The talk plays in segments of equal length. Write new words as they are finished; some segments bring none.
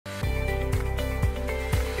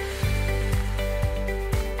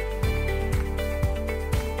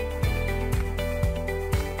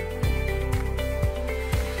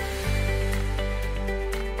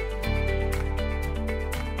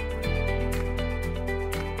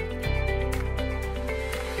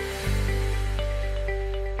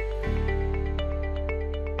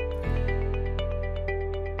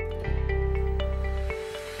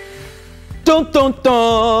Dun, dun,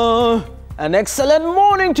 dun. An excellent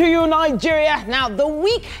morning to you, Nigeria. Now, the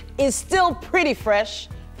week is still pretty fresh,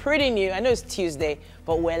 pretty new. I know it's Tuesday,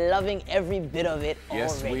 but we're loving every bit of it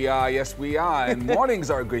Yes, already. we are. Yes, we are. And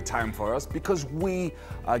mornings are a great time for us because we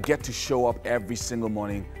get to show up every single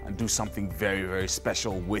morning and do something very, very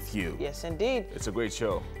special with you. Yes, indeed. It's a great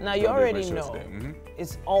show. Now, you already know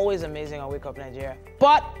it's always amazing on Wake Up Nigeria.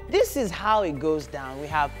 But this is how it goes down. We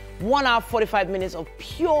have 1 hour, 45 minutes of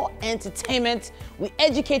pure entertainment. We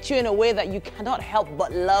educate you in a way that you cannot help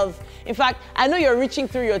but love. In fact, I know you're reaching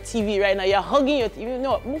through your TV right now. You're hugging your TV. You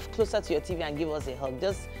know what? Move closer to your TV and give us a hug.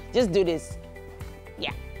 Just do this.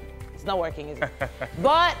 Yeah, it's not working, is it?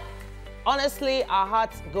 But honestly, our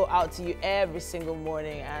hearts go out to you every single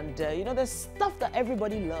morning. And you know, there's stuff that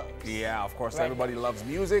everybody loves. Yeah, of course, right? Everybody loves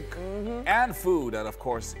music and food. And of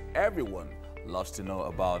course, everyone loves to know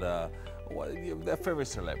about their favorite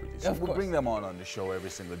celebrities. Of We course. bring them on the show every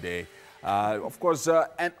single day. Of course,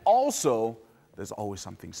 and also, there's always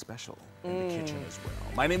something special in the kitchen as well.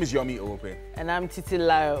 My name is Yomi Ope. And I'm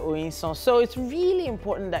Titilayo Oyinson. So it's really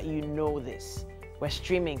important that you know this. We're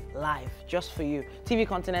streaming live just for you.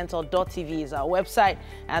 tvcontinental.tv is our website.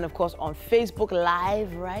 And of course, on Facebook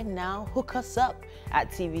Live right now, hook us up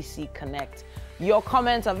at TVC Connect. Your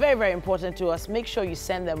comments are very, very important to us. Make sure you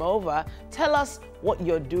send them over. Tell us what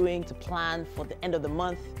you're doing to plan for the end of the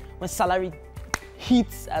month when salary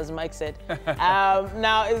hits, as Mike said.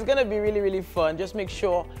 Now, it's going to be really, really fun. Just make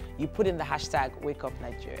sure you put in the hashtag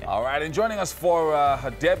 #WakeUpNigeria. All right, and joining us for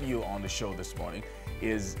her debut on the show this morning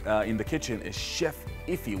is in the kitchen is Chef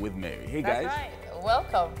Ife with Mary. Hey guys. That's right.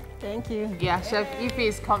 Welcome. Thank you. Yeah, Chef Ife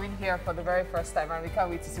is coming here for the very first time, and we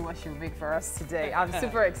can't wait to see what she'll make for us today. I'm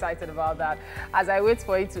super excited about that. As I wait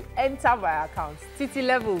for you to enter my account, Titi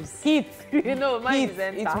Levels. Heat. You know, mine Heat. is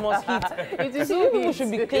enter. It must hit. It is So people heat.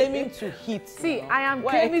 should be claiming to hit. See, now. I am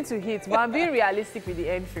Why? claiming to hit, but I'm being realistic with the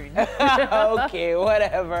entry. Okay,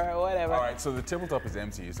 whatever. All right, so the tabletop is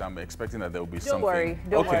empty, so I'm expecting that there will be Don't something. worry,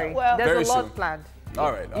 don't worry. Well, There's very a lot soon. planned.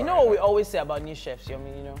 All right. You know what we always say about new chefs, I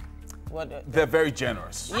mean, you know? What? They're very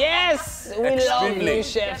generous. Yes, we love Extremely. new Get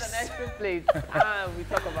chefs. an extra plate. We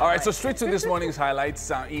talk about All right, that. so straight to this morning's highlights.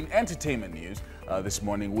 In entertainment news this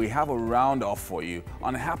morning, we have a roundoff for you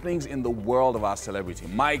on happenings in the world of our celebrity,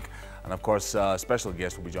 Mike. And of course, special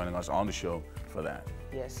guest will be joining us on the show for that.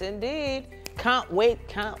 Yes, indeed. Can't wait,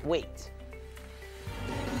 can't wait.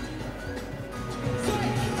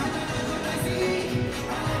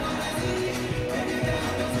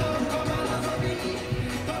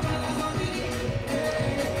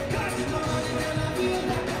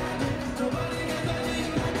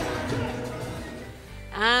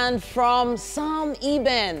 And from Sam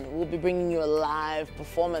Eben, we'll be bringing you a live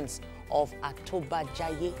performance of Atoba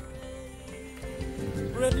Jaye.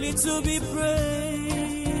 Ready to be praised.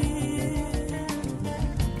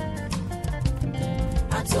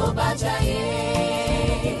 Atoba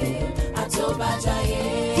Jaye, Atoba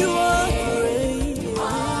Jaye. You are great. You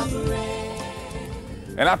are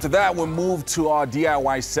great. And after that, we'll move to our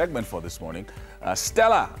DIY segment for this morning.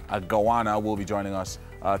 Stella Gawana will be joining us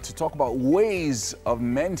to talk about ways of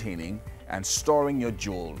maintaining and storing your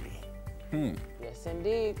jewelry. Yes,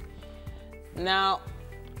 indeed. Now,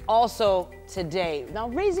 also today, now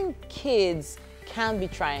raising kids can be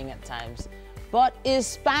trying at times, but is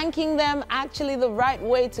spanking them actually the right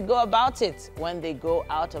way to go about it when they go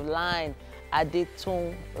out of line?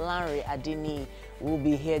 Adetun Lanre Adini will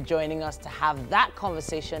be here joining us to have that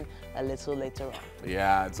conversation a little later on.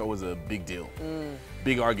 Yeah, it's always a big deal.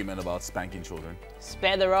 Big argument about spanking children.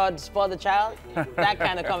 Spare the rod, spoil the child, that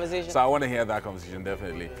kind of conversation. So I want to hear that conversation,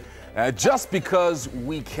 definitely. Just because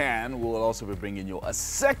we can, we'll also be bringing you a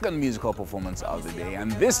second musical performance of the day.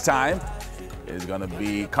 And this time is going to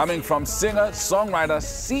be coming from singer-songwriter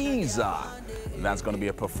Caesar. And that's going to be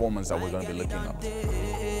a performance that we're going to be looking up.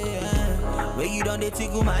 Where you don't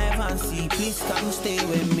tickle my fancy, please come stay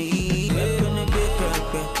with me.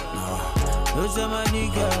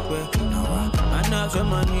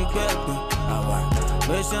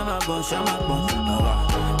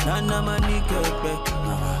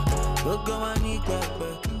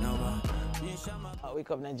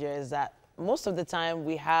 Wake Up Nigeria is that most of the time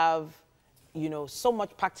we have, you know, so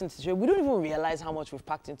much packed into the show. We don't even realize how much we've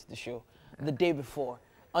packed into the show the day before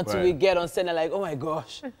until we get on set and like, oh my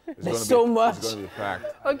gosh, there's so much. It's going to be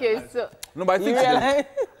packed. Okay, so No, but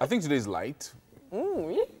I think today's light.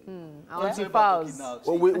 Really? I want to pause.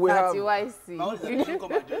 Well, we have... They should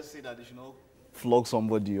come and just say that they should not Flog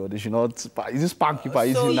somebody or they should not. Is this spank keeper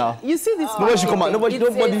easy now? You see this? Nobody should come out. Nobody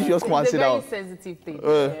It's just come and sit down. It's a very sensitive thing.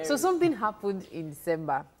 So something happened in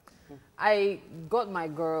December. I got my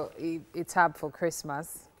girl a tab for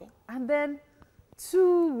Christmas. And then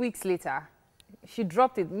 2 weeks later, she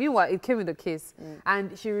dropped it. Meanwhile, it came in the case.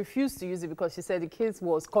 And she refused to use it because she said the case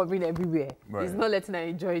was covering everywhere. Right. It's not letting her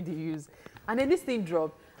enjoy the use. And then this thing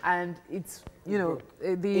dropped. And it's, you know,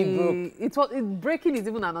 breaking is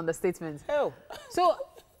even an understatement. Oh. So,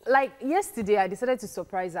 like yesterday, I decided to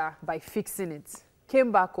surprise her by fixing it.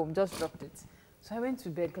 Came back home, just dropped it. So I went to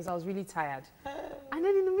bed because I was really tired. And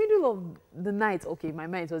then in the middle of the night, okay, my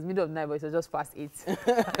mind, it was middle of the night, but it was just past 8.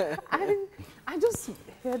 And I just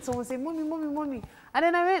heard someone say, "Mommy, mommy, mommy." And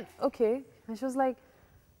then I went, okay. And she was like,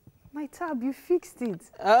 "My tab, you fixed it."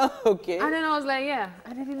 Oh, okay. And then I was like, yeah.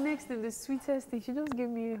 And then the next thing, the sweetest thing, she just gave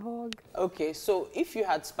me a hug. Okay, so if you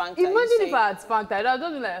had spanked her, Imagine you if I had spanked her, I'd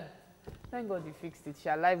just be like, "Thank God you fixed it.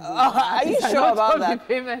 Shall life go?" Are you sure about that?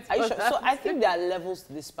 Are you sure? That. So I think there are levels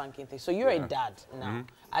to this spanking thing. So you're a dad now.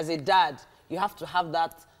 As a dad, you have to have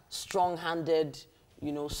that strong-handed,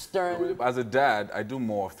 you know, stern. As a dad, I do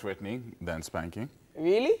more of threatening than spanking.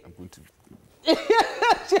 Really? I'm going to...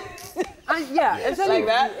 And yeah, especially Like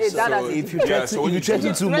that? a dad So as If you Yeah, threaten, so when if you you do threaten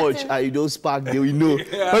that- too much and you don't spark, they will know.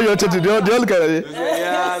 When you're threatening, they'll look at it.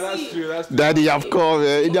 Yeah, that's true. That's true. Daddy, I've come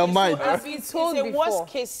in their mind. It's told a before.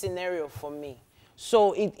 worst-case scenario for me.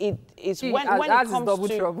 So it's See, when as it is comes double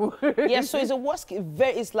to trouble. yeah. So it's a worst case.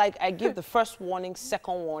 It's like I give the first warning,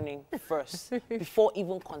 second warning first before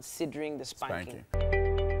even considering the spanking.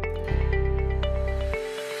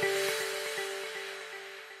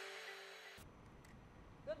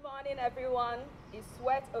 Good morning, everyone. It's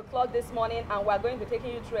Sweat O'Clock this morning, and we're going to be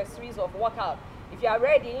taking you through a series of workouts. If you are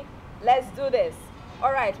ready, let's do this.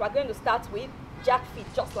 All right, we're going to start with jack feet,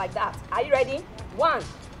 just like that. Are you ready? 1,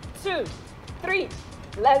 2, 3.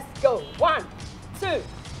 Let's go. 1, 2,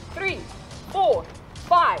 3, 4,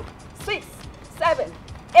 5, 6, 7,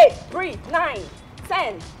 8. Breathe. 9,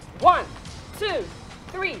 10. 1, 2,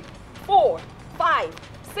 3, 4, 5,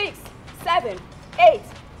 6, 7, 8,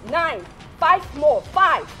 9. 5 more.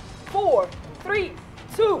 5, 4, 3,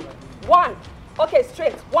 2, 1. Okay,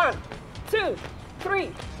 straight. 1, 2,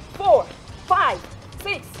 3, 4, 5,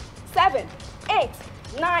 6, 7, 8,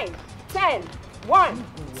 9, 10. 1,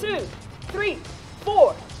 2, 3,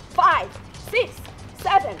 4, 5, 6,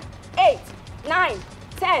 7, 8, 9,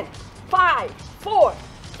 10. 5, 4,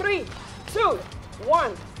 3, 2,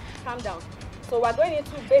 1. Calm down. So we're going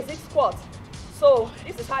into basic squat. So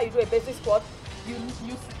this is how you do a basic squat.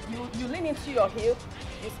 You lean into your heel,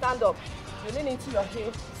 you stand up. You lean into your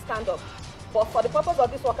heel, stand up. But for the purpose of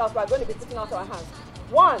this workout, we're going to be putting out our hands.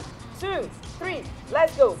 1, 2, 3,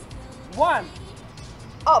 let's go. 1,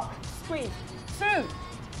 up, squeeze. 2,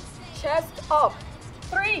 chest up.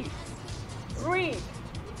 3, breathe.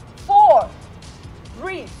 4,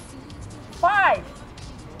 breathe. 5,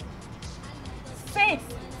 6,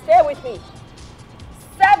 stay with me.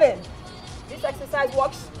 7, this exercise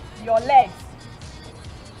works your legs.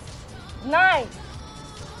 9,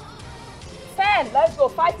 10, let's go,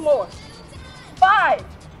 5 more. 5,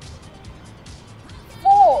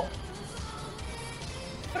 4,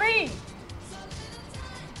 3,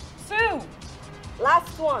 2,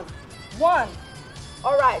 last one. 1.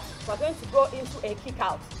 All right, we're going to go into a kick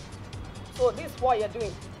out. So this is what you're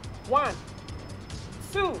doing. 1,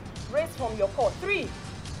 2, raise from your core. 3,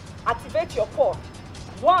 activate your core.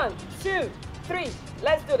 1, 2, 3,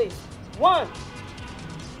 let's do this. 1,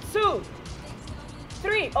 2,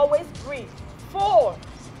 3, always breathe. 4,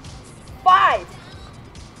 5,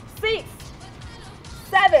 6,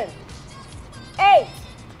 7, 8,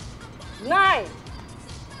 9,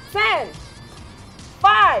 10.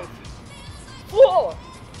 5, 4,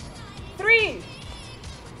 3,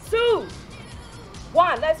 2,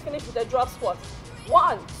 1. Let's finish with a drop squat.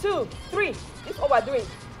 1, 2, 3. This is what we're doing.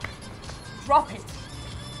 Drop it.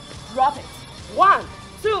 Drop it. 1,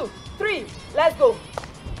 2, 3. Let's go.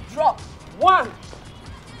 Drop. 1,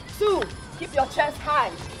 2. Keep your chest high.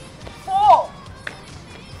 4,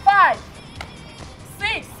 5,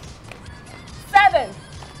 6, 7,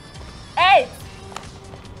 8,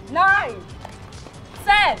 9,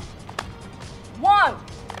 10. 1,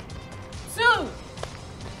 2,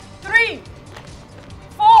 3,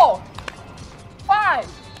 4, 5,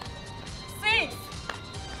 6,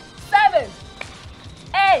 7,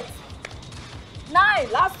 8,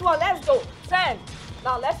 9. Last one, let's go. 10.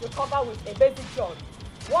 Now let's recover with a basic jog.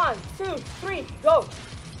 1, 2, 3, go.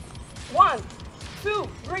 1, 2,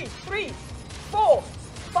 breathe. 3, 4,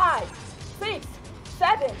 5, 6,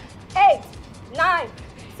 7, 8, 9,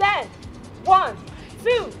 10. 1,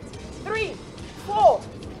 2, 3, 4,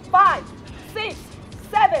 5, 6,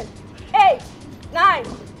 7, 8, 9,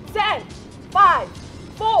 10. 5,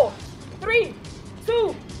 4, 3,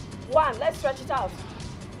 2, 1. Let's stretch it out.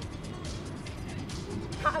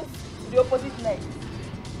 Hands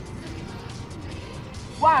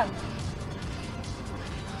 1,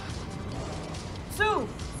 2,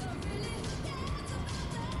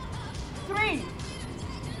 3,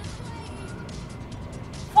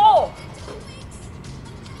 4,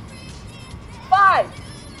 5.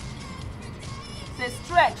 Say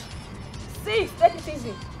stretch. 6. Take it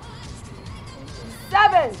easy.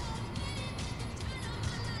 7,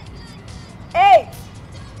 8,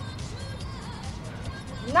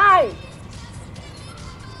 9,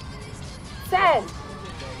 10.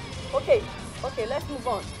 Okay, let's move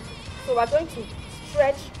on. So we're going to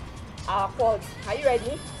stretch our quads. Are you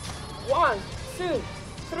ready? 1, 2,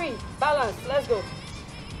 3. Balance. Let's go.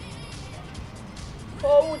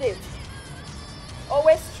 Hold it.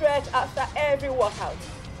 Always stretch after every workout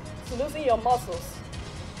to loosen your muscles.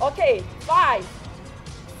 Okay, 5,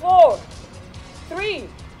 4, 3,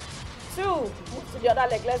 2. Move to the other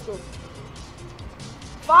leg. Let's go.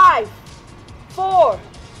 5, 4,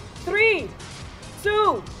 3,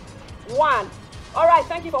 2, 1. All right,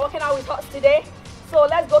 thank you for working out with us today. So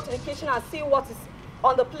let's go to the kitchen and see what is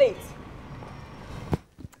on the plate.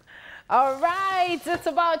 All right, it's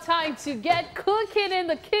about time to get cooking in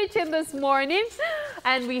the kitchen this morning.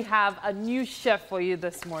 And we have a new chef for you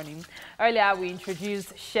this morning. Earlier, we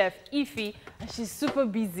introduced Chef Ify, and she's super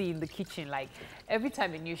busy in the kitchen. Like, every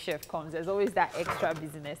time a new chef comes, there's always that extra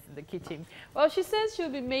busyness in the kitchen. Well, she says she'll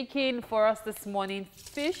be making for us this morning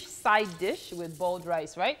fish side dish with boiled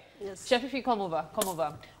rice, right? Yes. Chef Ify, come over.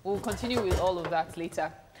 We'll continue with all of that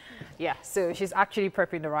later. Yeah, so she's actually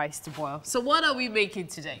prepping the rice to boil. So what are we making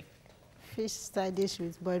today? Fish side dish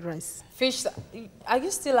with boiled rice. Fish. Are you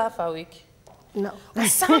still half awake? No. You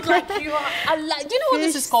sound like you are alive. Do you know what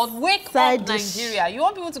this is called? Wake up, Nigeria. You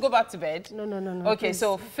want people to go back to bed? No. Okay, please.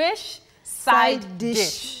 so fish side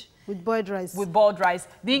dish. With boiled rice. With boiled rice.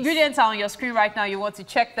 The ingredients are on your screen right now. You want to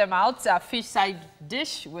check them out. Fish side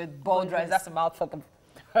dish with boiled rice. That's a mouthful.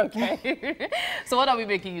 Okay. So what are we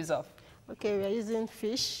making use of? Okay, we are using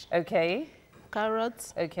fish. Okay.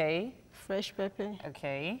 Carrots. Okay. Fresh pepper.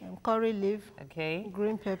 Okay. Curry leaf. Okay.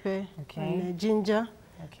 Green pepper. Okay. And ginger.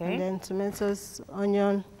 Okay. And then tomatoes,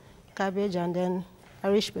 onion, cabbage, and then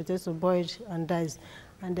Irish potato boiled and diced.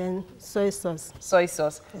 And then soy sauce. Soy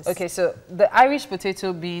sauce. Yes. Okay, so the Irish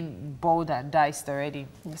potato being boiled and diced already.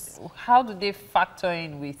 Yes. How do they factor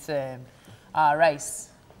in with rice?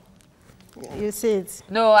 You see it?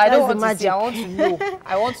 No, I don't That's want to see. I want to know.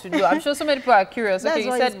 I want to know. I'm sure so many people are curious. That's Okay, you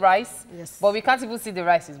why said rice, Yes. but we can't even see the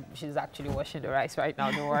rice. She's actually washing the rice right now.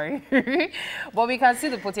 Don't worry. But we can see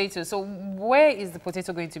the potato. So where is the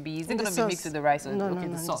potato going to be? Is it going to be mixed with the rice? Or No, okay,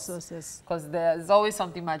 no, the sauce. The sauce, yes. Because there's always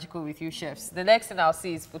something magical with you chefs. The next thing I'll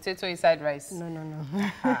see is potato inside rice. No.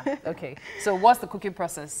 Okay. So what's the cooking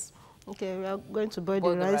process? Okay, we are going to boil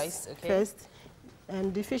Boil the the rice rice, okay. first.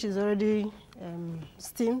 And the fish is already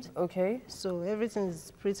steamed. Okay. So everything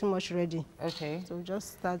is pretty much ready. Okay. So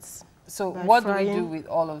just start. So by what do we frying. do with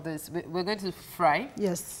all of this? We're going to fry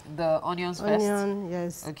Yes. the onions first. Onion,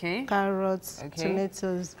 yes. Okay. Carrots, Okay.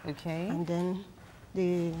 tomatoes, Okay. and then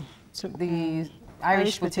the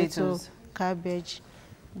Irish potatoes. cabbage,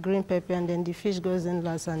 green pepper, and then the fish goes in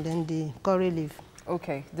last, and then the curry leaf.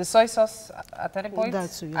 Okay. The soy sauce at any point?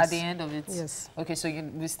 That too, At yes. the end of it? Yes. Okay, so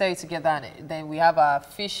we stir it together and then we have our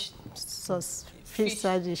fish Sauce, fish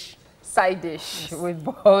side dish. side dish with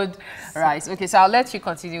boiled rice. Okay, so I'll let you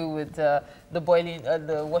continue with the boiling,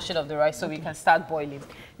 the washing of the rice so we can start boiling.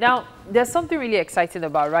 Now, there's something really exciting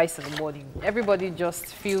about rice in the morning. Everybody just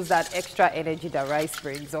feels that extra energy that rice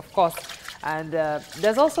brings, of course. And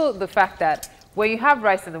there's also the fact that when you have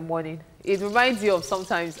rice in the morning, it reminds you of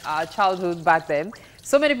sometimes our childhood back then.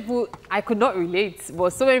 So many people, I could not relate,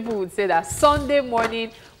 but so many people would say that Sunday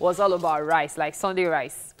morning was all about rice, like Sunday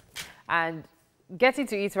rice. And getting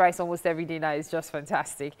to eat rice almost every day now is just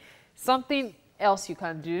fantastic. Something else you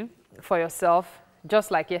can do for yourself,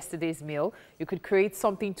 just like yesterday's meal, you could create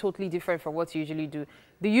something totally different from what you usually do.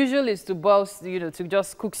 The usual is to boil, to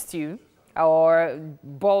just cook stew or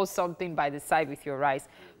boil something by the side with your rice.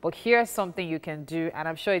 But here's something you can do, and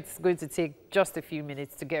I'm sure it's going to take just a few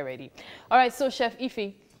minutes to get ready. All right, so Chef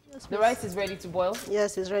Ify, Yes, the miss. rice is ready to boil.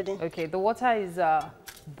 Yes, it's ready. Okay, the water is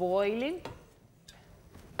boiling.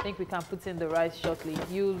 I think we can put in the rice shortly.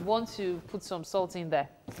 You want to put some salt in there?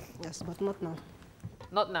 Yes, but not now.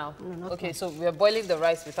 Not now? No, not okay, now. so we're boiling the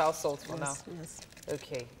rice without salt for Yes, now. yes.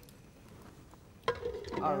 Okay.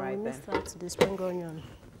 And All then right we then. missed out the spring onion.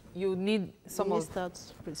 You need some We of missed out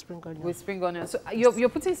with spring onion. with spring onion. So you're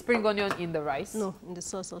putting spring onion in the rice? No, in the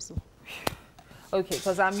sauce also. Okay,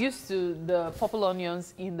 because I'm used to the purple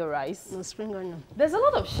onions in the rice. No, spring onion. There's a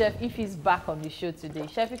lot of Chef Ify's back on the show today.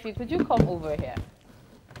 Chef Ify, could you come over here?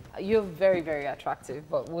 You're very, very attractive,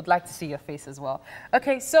 but would like to see your face as well.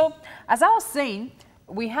 Okay, so as I was saying,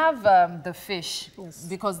 we have the fish,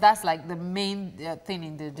 because that's like the main thing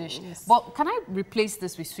in the dish. Yes. But can I replace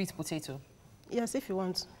this with sweet potato? Yes, if you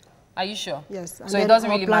want. Are you sure? Yes. So it doesn't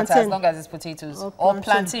really matter as long as it's potatoes or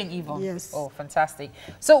plantain even. Yes. Oh, fantastic.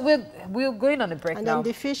 So we're going on a break now. And then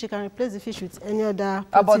the fish, you can replace the fish with any other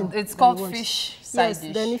protein. But it's called fish side dish.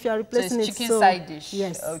 Yes. Then if you are replacing so it's chicken side dish.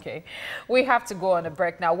 Yes. Okay. We have to go on a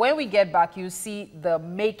break now. When we get back, you see the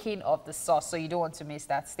making of the sauce. So you don't want to miss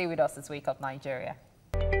that. Stay with us. It's Wake Up Nigeria.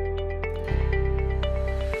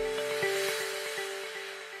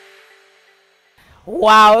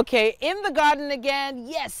 Wow, okay, in the garden again,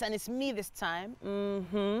 yes, and it's me this time.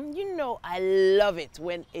 You know I love it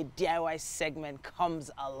when a DIY segment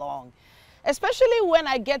comes along, especially when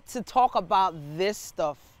I get to talk about this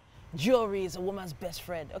stuff. Jewelry is a woman's best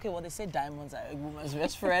friend. Okay, well, they say diamonds are a woman's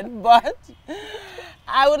best friend, but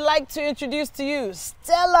I would like to introduce to you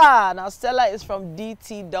Stella. Now, Stella is from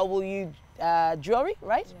DTW Jewelry,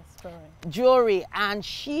 right? Yes, correct. Jewelry, and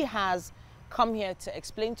she has come here to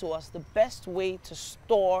explain to us the best way to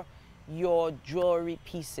store your jewelry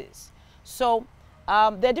pieces. So there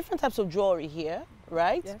are different types of jewelry here,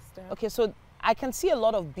 right? Yes, there are. Okay, so I can see a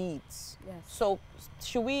lot of beads. Yes. So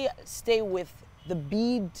should we stay with the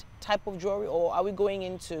bead type of jewelry, or are we going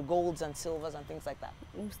into golds and silvers and things like that?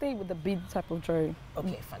 We'll stay with the bead type of jewelry.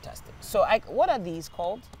 Okay, fantastic. So what are these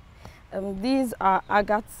called? These are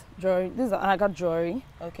agate jewelry. These are agate jewelry.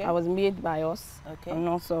 Okay. I was made by us. Okay. And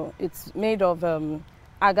also, it's made of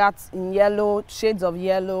agate in yellow, shades of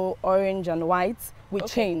yellow, orange, and white with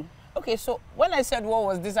chain. Okay, so when I said what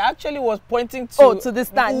was this, I actually was pointing to... to the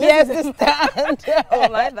stand. Yes, the stand. Oh,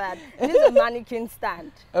 my bad. This is a mannequin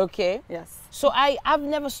stand. Okay. Yes. So I've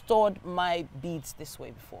never stored my beads this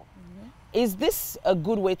way before. Is this a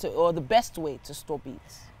good way to, or the best way to store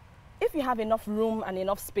beads? If you have enough room and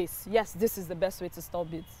enough space, yes, this is the best way to store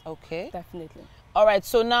beads. Okay. Definitely. All right,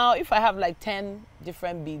 so now if I have like 10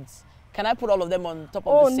 different beads, can I put all of them on top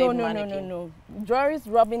of the same mannequin? No. Jewelry is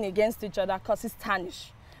rubbing against each other causes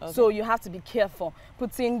tarnish. Okay. So you have to be careful.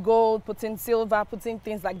 Putting gold, putting silver, putting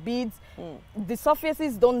things like beads. The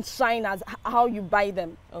surfaces don't shine as how you buy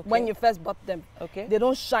them when you first bought them. Okay. They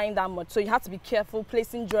don't shine that much. So you have to be careful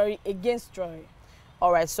placing jewelry against jewelry.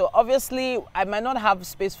 All right, so obviously I might not have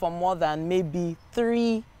space for more than maybe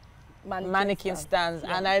 3 mannequin stands.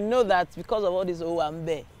 Yeah. And I know that because of all this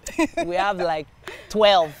Owambe, we have like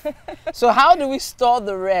 12. So how do we store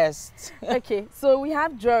the rest? Okay, so we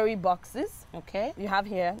have jewelry boxes. Okay. You have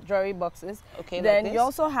here jewelry boxes. Okay. Then like you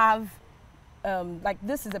also have, like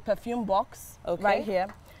this is a perfume box right here.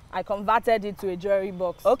 I converted it to a jewelry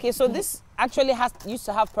box. Okay, so this actually used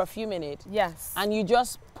to have perfume in it. Yes. And you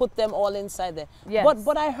just put them all inside there. Yes.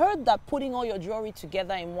 But I heard that putting all your jewelry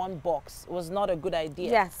together in one box was not a good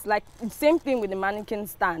idea. Yes, like same thing with the mannequin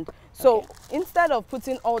stand. So instead of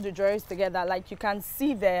putting all the jewelries together, like you can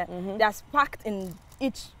see there, they're packed in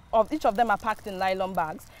each of them are packed in nylon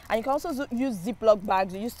bags. And you can also use Ziploc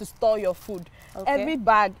bags you use to store your food. Okay. Every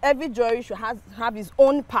bag, every jewelry should have its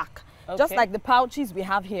own pack. Just like the pouches we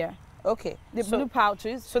have here. Okay. The blue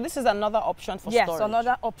pouches. So this is another option for storage? Yes,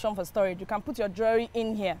 another option for storage. You can put your jewelry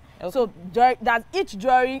in here. Okay. So that each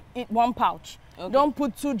jewelry in one pouch. Okay. Don't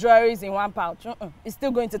put 2 jewelries in one pouch. It's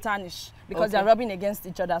still going to tarnish because they're rubbing against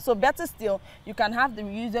each other. So better still, you can have the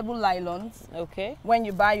reusable nylons. Okay. When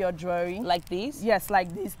you buy your jewelry. Like these? Yes,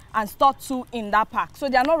 like this. And store 2 in that pack. So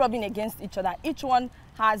they're not rubbing against each other. Each one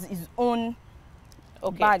has its own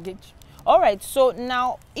baggage. All right, so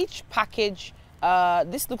now each package,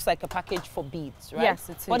 this looks like a package for beads, right? Yes,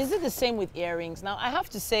 it is. But is it the same with earrings? Now, I have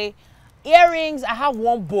to say, earrings, I have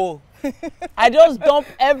one bowl. I just dump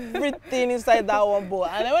everything inside that one bowl.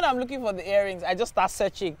 And then when I'm looking for the earrings, I just start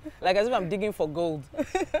searching, like as if I'm digging for gold.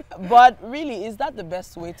 But really, is that the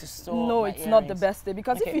best way to store No, it's not the best way.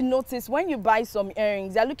 Because if you notice, when you buy some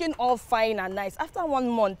earrings, they're looking all fine and nice. After 1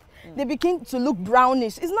 month, they begin to look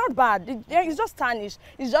brownish. It's not bad. It's just tarnished.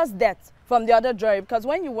 It's just dirt from the other jewelry. Because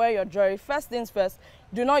when you wear your jewelry, first things first,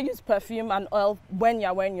 do not use perfume and oil when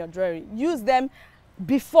you're wearing your jewelry. Use them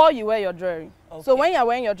before you wear your jewelry. Okay. So when you're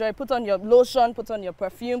wearing your jewelry, put on your lotion, put on your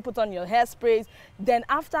perfume, put on your hairsprays. Then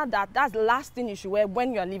after that, that's the last thing you should wear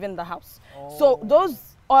when you're leaving the house. So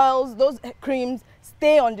those oils, those creams,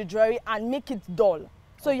 stay on the jewelry and make it dull.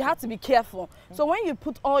 So you have to be careful. So when you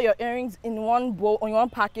put all your earrings in one bowl, or in one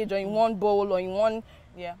package, or in one bowl, or in one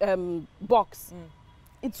box,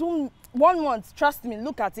 it won't 1 month, trust me,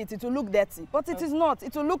 look at it, it will look dirty. But it is not.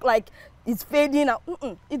 It will look like it's fading out.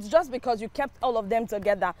 It's just because you kept all of them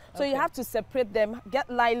together. So you have to separate them, get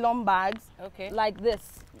nylon bags like this.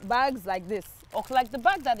 Bags like this. Okay, like the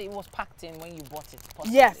bag that it was packed in when you bought it,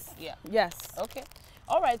 possibly. Yes. Yeah. Yes. Okay.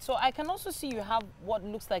 All right, so I can also see you have what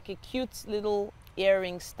looks like a cute little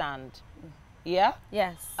earring stand. Yeah?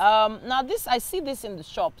 Yes. Now this, I see this in the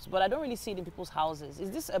shops, but I don't really see it in people's houses.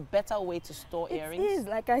 Is this a better way to store earrings? It is,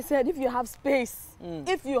 like I said, if you have space,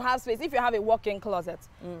 if you have a walk-in closet,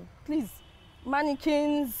 please,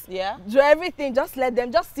 mannequins, do everything, just let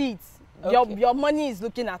them, just see it. Okay. Your money is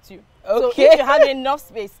looking at you. Okay. So if you have enough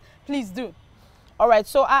space, please do. All right,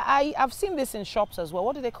 so I've seen this in shops as well.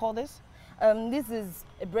 What do they call this? This is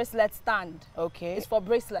a bracelet stand. Okay. It's for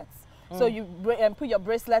bracelets. So you put your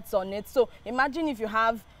bracelets on it. So imagine if you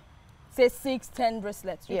have, say, 6, 10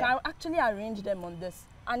 bracelets. You can actually arrange them on this.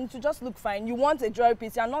 And it will just look fine. You want a jewelry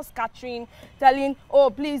piece. You're not scattering, telling, oh,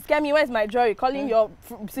 please, Kemi, where's my jewelry? Calling your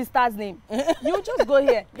sister's name. You just go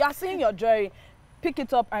here. You are seeing your jewelry. Pick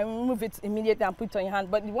it up and remove it immediately and put it on your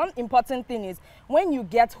hand. But the one important thing is, when you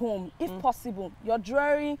get home, if possible, your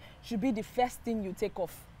jewelry should be the first thing you take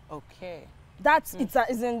off. Okay. That's it's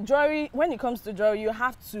in jewelry. When it comes to jewelry, you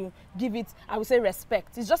have to give it, I would say,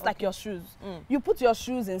 respect. It's just like your shoes. You put your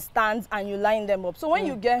shoes in stands and you line them up. So when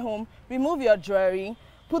you get home, remove your jewelry,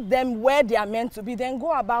 put them where they are meant to be, then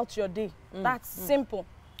go about your day. That's simple.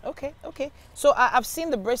 Okay, okay. So I've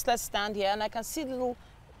seen the bracelet stand here, and I can see little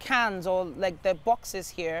cans or like the boxes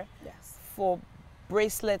here for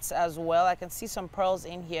bracelets as well. I can see some pearls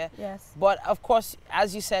in here. Yes. But of course,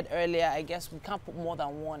 as you said earlier, I guess we can't put more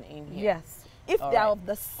than one in here. Yes. If they are of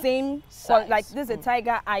the same size, like this is a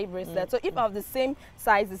tiger eye bracelet. So if of the same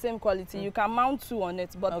size, the same quality, you can mount 2 on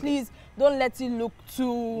it. But please don't let it look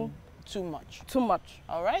too much. Too much.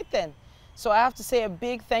 All right then. So I have to say a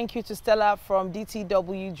big thank you to Stella from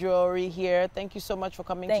DTW Jewelry here. Thank you so much for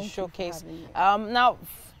coming to showcase. Now,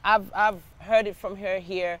 I've heard it from her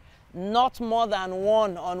here. Not more than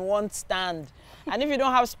one on one stand. And if you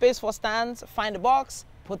don't have space for stands, find a box,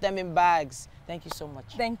 put them in bags. Thank you so much.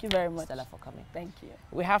 Thank you very much, Stella, for coming. Thank you.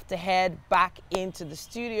 We have to head back into the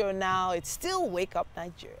studio now. It's still Wake Up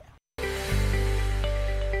Nigeria.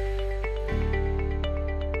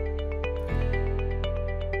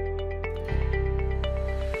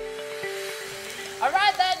 All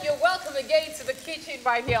right then, you're welcome again to the kitchen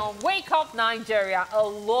right here on Wake Up Nigeria. A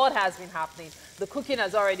lot has been happening. The cooking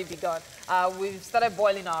has already begun. We've started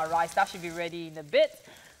boiling our rice. That should be ready in a bit.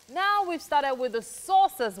 Now we've started with the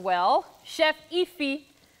sauce as well. Chef Ife,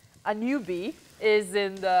 a newbie, is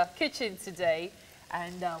in the kitchen today.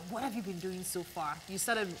 And what have you been doing so far? You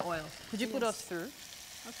started with oil. Could you put us through?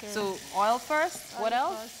 Okay. So oil first. What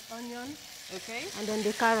else? First, onion. Okay. And then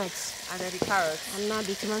the carrots. And then the carrots. And now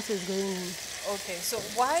the tomato is going in. Okay. So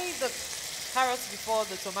why the carrots before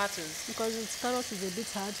the tomatoes? Because the carrot is a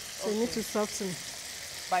bit hard, so you need to soften.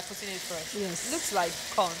 By putting it first? Yes. Looks like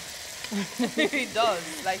corn. It does,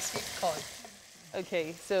 like sweet corn.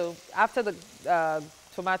 Okay, so after the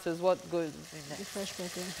tomatoes, what goes in next? The fresh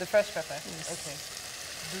pepper. The fresh pepper? Yes. Okay.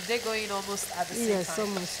 Do they go in almost at the same time? Yes,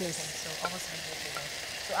 almost, yes. Okay, so almost immediately.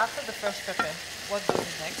 So after the fresh pepper, what goes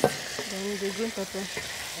in next? Then the green pepper.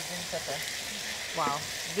 The green pepper. Wow,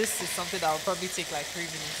 this is something that will probably take like 3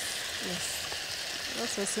 minutes. Yes.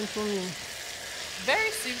 That's a simple meal.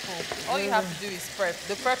 Very simple. All you have to do is prep.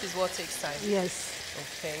 The prep is what takes time. Yes.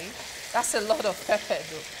 Okay. That's a lot of pepper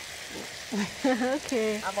though.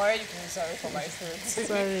 Okay. I'm already feeling sorry for my throat.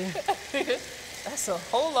 Sorry. That's a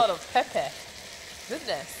whole lot of pepper.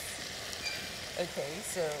 Goodness. Okay,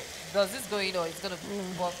 so does this go in or it's going to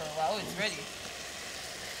boil for a while? Oh, it's ready.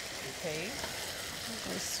 Okay.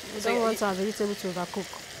 Yes. We don't want our vegetable to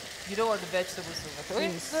overcook. You don't want the vegetables to overcook?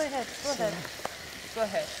 Okay, Yes. go ahead. Go ahead. Go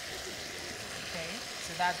ahead. Okay,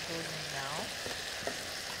 so that goes in now.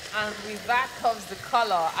 And with that comes the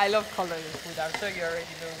color. I love color in food. I'm sure you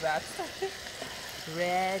already know that.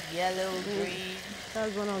 Red, yellow, green.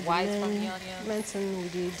 That's one of white the from the main onions. maintain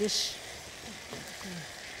with the dish.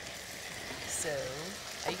 So,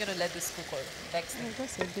 are you going to let this cook or next thing?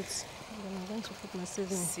 Just a bit. Then I'm going to put my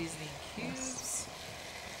seasoning. Seasoning cubes.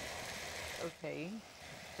 Okay,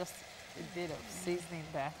 just a bit of seasoning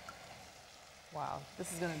there. Wow,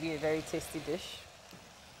 this is going to be a very tasty dish.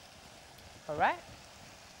 All right.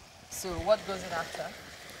 So what goes in after?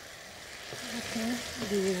 Okay.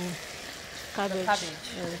 The cabbage. The cabbage.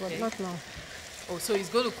 Yes, but Okay. not now. Oh, so it's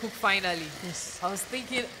going to cook finally. Yes. I was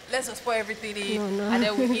thinking, let's just pour everything in, No, no. and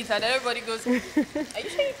then we eat, and everybody goes, are you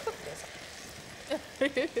sure you cooked this?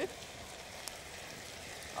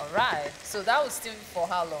 All right. So that was steam for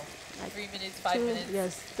how long? Like 3 minutes, 5 minutes?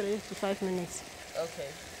 Yes, 3 to 5 minutes. Okay.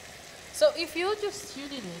 So if you're just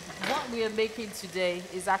tuning in, what we are making today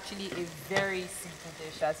is actually a very simple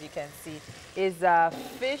dish, as you can see. It's a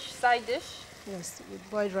fish side dish. Yes, with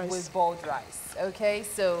boiled rice. With boiled rice. Okay,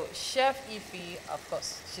 so Chef Ify, of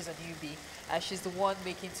course, she's a newbie, and she's the one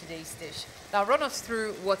making today's dish. Now run us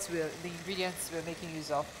through the ingredients we're making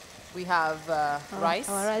use of. We have rice.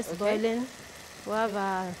 Our rice boiling. We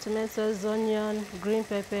have tomatoes, onion, green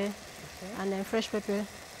pepper, and then fresh pepper.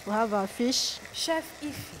 We have our fish. Chef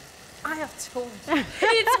Ify, I have told you.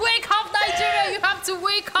 It's Wake Up Nigeria. You have to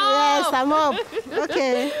wake up. Yes, I'm up.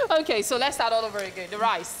 Okay. Okay, so let's start all over again. The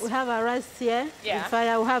rice. We have our rice here. Yeah. In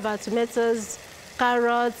fire. We have our tomatoes,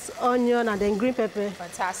 carrots, onion, and then green pepper.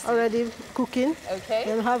 Fantastic. Already cooking. Okay.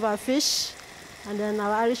 Then we have our fish, and then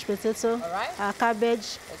our Irish potato, all right. our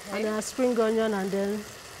cabbage, and then our spring onion, and then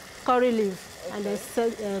curry leaf, and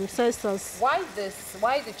then soy sauce. Why this?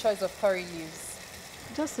 Why the choice of curry leaves?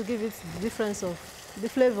 Just to give it the difference of the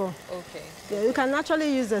flavor. Okay. Yeah, you can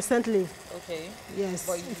actually use the scent leaf. Okay. Yes,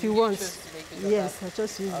 but if you want. Choose to make use of yes, that. I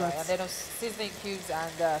just use that. And then seasoning cubes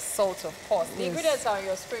and salt, of course. The ingredients are on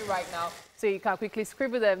your screen right now, so you can quickly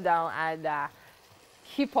scribble them down and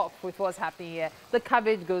keep up with what's happening here. The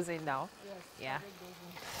cabbage goes in now. Yes. Yeah. Okay.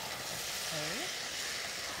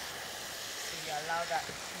 So you allow that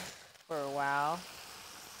for a while.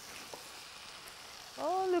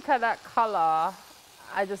 Oh, look at that color.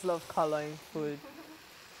 I just love color in food.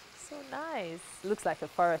 So nice. Looks like a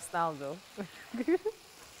forest now, though.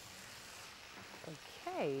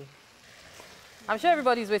 Okay. I'm sure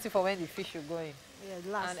everybody's waiting for when the fish will go in.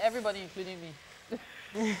 Yeah, last. And everybody, including me.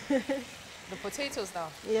 The potatoes now.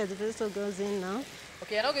 Yeah, the potato goes in now.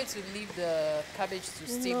 Okay, you're not going to leave the cabbage to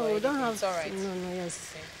steam no, or anything. we don't have. It's all right. No,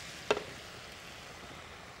 yes. Okay.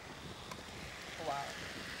 Wow.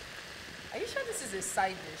 Are you sure this is a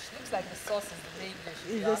side dish? Looks like the sauce is the main dish.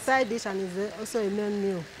 It's a side dish and it's also a main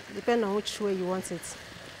meal, depending on which way you want it.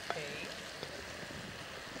 Okay.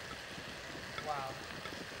 Wow.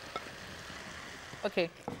 Okay,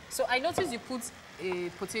 so I noticed you put a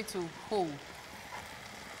potato whole.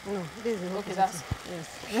 No, this is okay. potato. That's yes.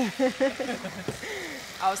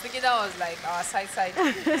 I was thinking that was like our side.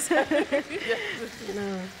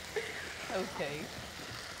 No. Okay.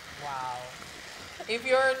 Wow. If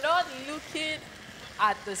you're not looking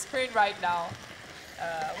at the screen right now,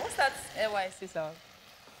 what's that NYSC song?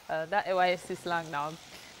 That NYSC slang now.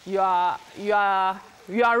 You are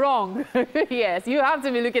wrong. Yes, you have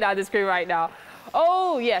to be looking at the screen right now.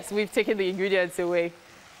 Oh yes, we've taken the ingredients away.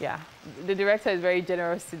 Yeah, the director is very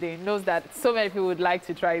generous today. Knows that so many people would like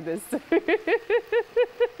to try this.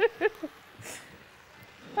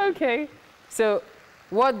 Okay, so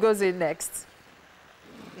what goes in next?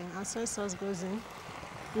 Okay, our soy sauce goes in.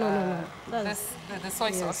 No. That's the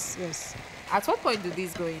soy sauce? Yes. At what point do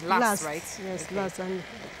these go in? Last, right? Yes, okay. last, and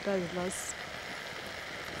that is last.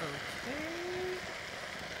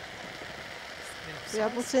 We are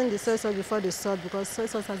putting the soy sauce before the salt because soy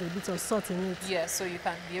sauce has a bit of salt in it. Yeah, so you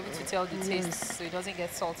can be able to tell the taste Yes. so it doesn't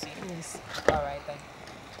get salty. Yes. All right then.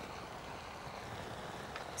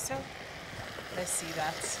 So, let's see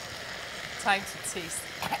that. Time to taste.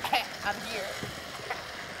 I'm here.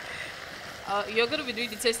 You're going to be doing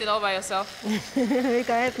the tasting all by yourself? You can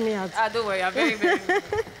help me out. Don't worry, I'm very, very willing.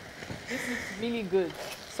 This is really good,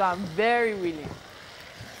 so I'm very willing.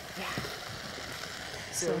 Yeah.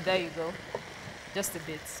 So there you go. Just a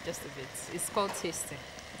bit, just a bit. It's called tasting.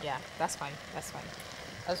 Yeah, that's fine, that's fine.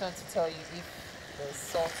 I just want to tell you if the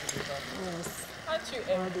salt is enough. Yes. Aren't you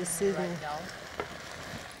Or the seasoning. right now?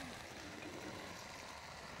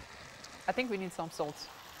 I think we need some salt.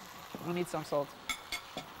 We need some salt.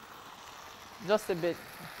 Just a bit.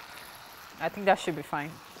 I think that should be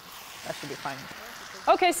fine. That should be fine.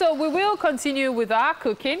 Okay, so we will continue with our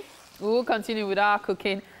cooking. We will continue with our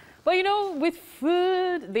cooking. But you know, with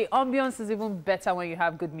food, the ambience is even better when you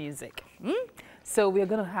have good music. So we're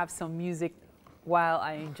going to have some music while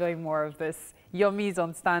I enjoy more of this. Yomi is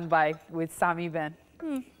on standby with Sammy Ben.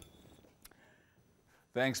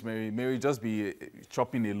 Thanks, Mary. Mary, just be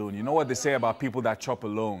chopping alone. You know what they say about people that chop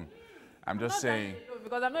alone? I'm just saying.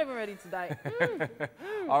 Because I'm not even ready to die.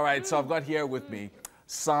 All right, so I've got here with me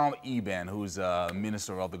Sam Eben, who's a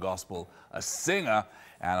minister of the gospel, a singer,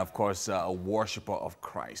 and of course a worshiper of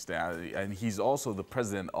Christ. And he's also the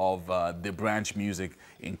president of The Branch Music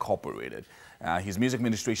Incorporated. His music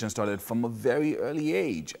ministration started from a very early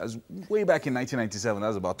age, as way back in 1997.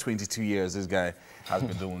 That's about 22 years this guy has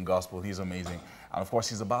been doing gospel. He's amazing. And of course,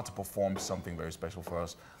 he's about to perform something very special for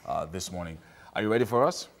us this morning. Are you ready for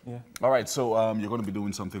us? Yeah. All right, so you're going to be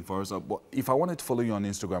doing something for us. If I wanted to follow you on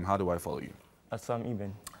Instagram, how do I follow you? At Sam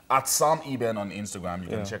Eben. At Sam Eben on Instagram, you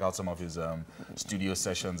can check out some of his studio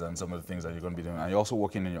sessions and some of the things that you're going to be doing. And you're also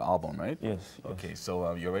working on your album, right? Yes. Okay,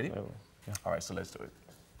 so you're ready? Yeah. All right, so let's do it.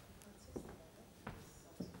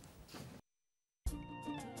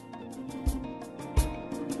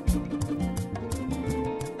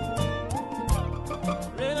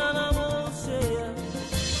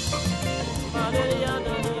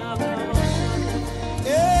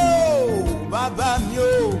 Bàbá mi o,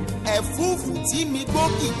 ẹ̀fúùfù tí mi gbó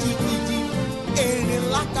kìjikìji, erin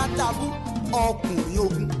lákàtàbú, ọkùnrin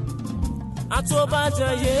ogun.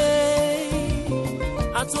 Àtòbàjayé,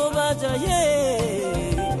 àtòbàjayé,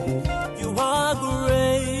 you are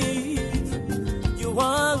great, you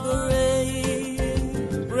are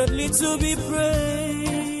great, greatly to be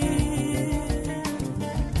praised.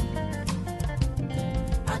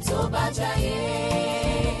 Àtòbàjayé,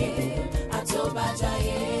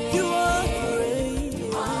 àtòbàjayé. You are great. You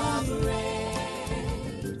are great.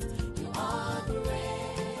 You are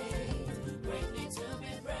great. Greatly to be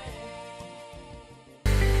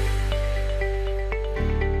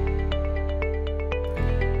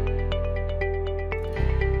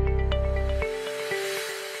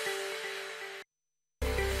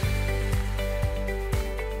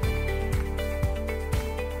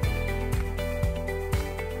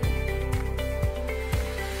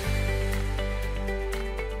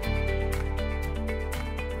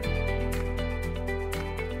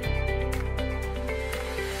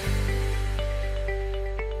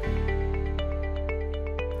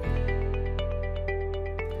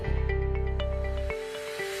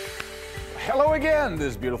Hello again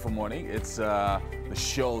this beautiful morning. It's the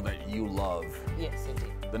show that you love. Yes,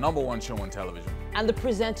 indeed. The #1 show on television. And the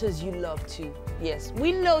presenters you love too. Yes,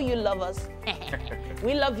 we know you love us.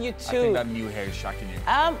 We love you too. I think that new hair is shocking you.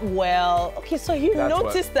 Well, okay, so you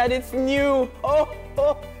noticed that it's new. Oh.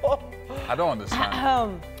 I don't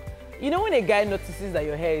understand. You know when a guy notices that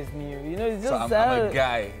your hair is new, you know, it's just... So I'm a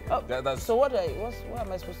guy. So what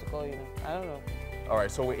am I supposed to call you? I don't know. All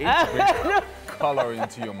right, so we aim to bring color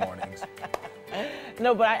into your mornings.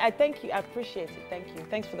 No, but I thank you. I appreciate it. Thank you.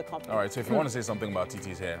 Thanks for the compliment. All right, so if you want to say something about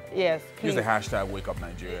TT's hair, yes, use the hashtag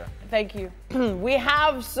 #WakeUpNigeria. Thank you. We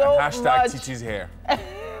have so and hashtag much. TT's hair.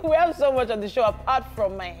 We have so much on the show apart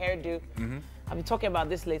from my hairdo. I'll be talking about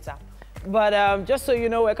this later. But just so you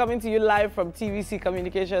know, we're coming to you live from TVC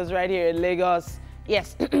Communications right here in Lagos.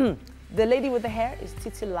 Yes. The lady with the hair is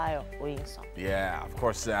Titilayo Oyinsan. Yeah, of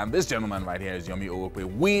course. And this gentleman right here is Yomi Owokwe.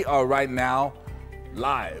 We are right now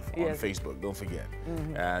live on Facebook, don't forget.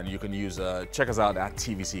 And you can use, check us out at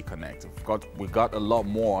TVC Connect. We've got a lot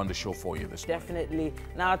more on the show for you this morning. Definitely.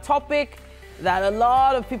 Now, a topic that a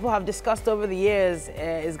lot of people have discussed over the years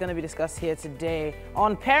is going to be discussed here today.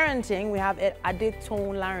 On parenting, we have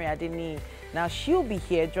Adetun Lanre Adeni. Now, she'll be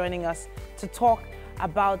here joining us to talk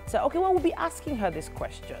about, we'll be asking her this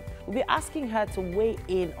question. We'll be asking her to weigh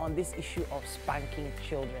in on this issue of spanking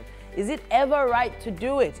children. Is it ever right to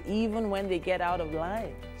do it, even when they get out of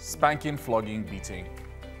line? Spanking, flogging, beating.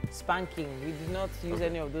 Spanking. We did not use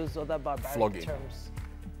any of those other barbaric terms.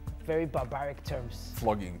 Very barbaric terms.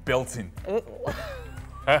 Flogging, belting.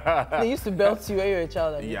 They used to belt you when you were a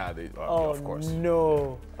child. Yeah, of course.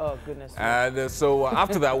 No. Oh, goodness. And so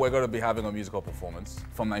after that, we're going to be having a musical performance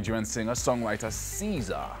from Nigerian singer, songwriter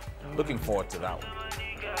Caesar. Looking forward to that one.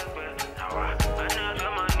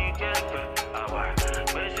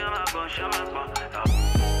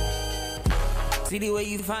 See the way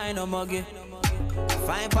you find a muggy,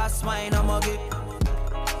 fine past mine a muggy.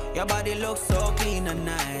 Your body looks so clean and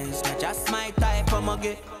nice, not just my type of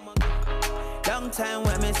muggy. Long time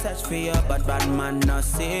when me search for you, but bad man no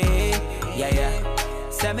see. Yeah.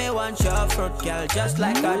 Say me want your fruit, girl, just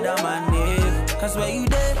like Adam and Eve. Cause where you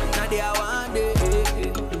there, now they are one day.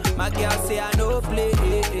 My girl say I no play.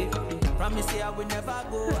 Promise you I will never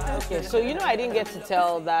go. Okay, so you know I didn't get to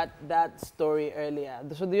tell that story earlier.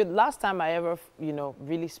 So the last time I ever,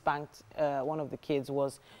 really spanked one of the kids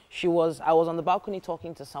was I was on the balcony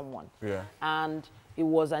talking to someone. Yeah. And it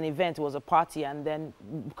was an event, it was a party, and then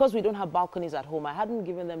because we don't have balconies at home, I hadn't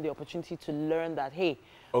given them the opportunity to learn that, hey,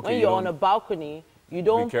 when you're on a balcony, you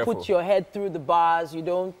don't put your head through the bars, you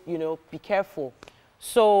don't, be careful.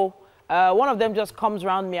 So one of them just comes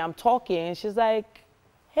around me, I'm talking, and she's like,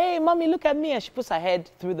 hey, mommy, look at me, and she puts her head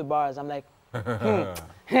through the bars. I'm like,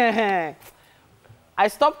 I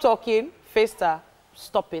stopped talking, faced her,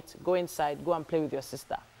 stop it, go inside, go and play with your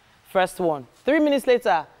sister. First one. 3 minutes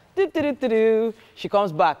later, she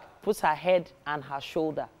comes back, puts her head and her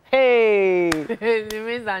shoulder. Hey. It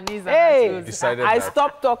means her knees and Hey. her toes. Decided I that.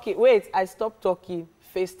 stopped talking. Wait, I stopped talking.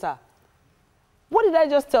 Faced her. What did I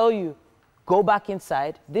just tell you? Go back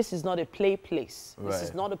inside. This is not a play place. This is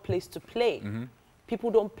Right. not a place to play.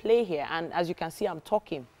 People don't play here. And as you can see, I'm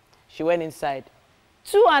talking. She went inside.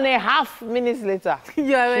 2.5 minutes later,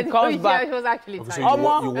 Yeah, she comes back. She was actually Okay, tired.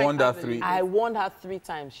 so you warned her 3. I warned her 3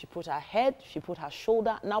 times. She put her head, she put her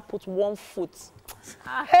shoulder, now put 1 foot.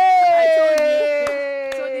 Hey!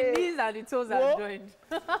 So the knees and the toes are joined.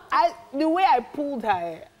 The way I pulled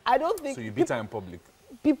her, I don't think So you beat her in public.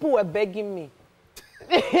 people were begging me.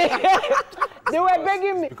 They were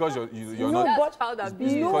begging me. Because you're No, not. but child It's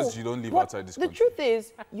abuse. because you don't live But outside this the country. truth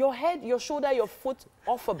is, your head, your shoulder, your foot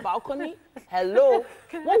off a balcony. Hello.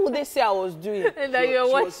 What would they say I was doing? And that you're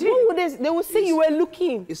watching. What would they would say you were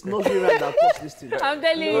looking. It's not very right that caused this thing. I'm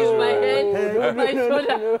telling you, it's my head, my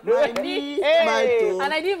shoulder, My my knee, knee. my toe.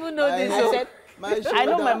 And I didn't even know my this. head, So. said, my I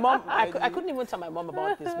know my shoulder, mom, I my couldn't even tell my mom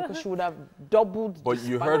about this because she would have doubled. But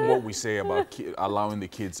you heard what we say about allowing the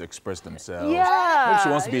kids to express themselves. Yeah. Maybe she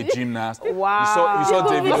wants to be a gymnast. Wow. You saw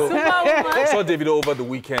Davido. Superwoman. You saw Davido over the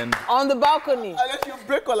weekend. On the balcony. Unless you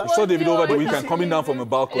break all You saw Davido over the weekend coming down from a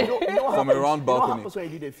balcony, from a round What balcony. happens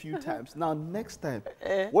when you did a few times? Now, next time,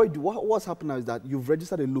 what you do, what's happened now is that you've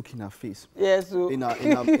registered a look in her face, Yes. So in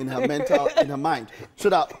her mental, in her mind, so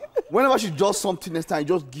that whenever she does something next time, you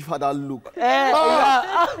just give her that look.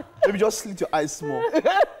 Maybe just slit your eyes small.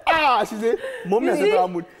 She say, "Mommy, I said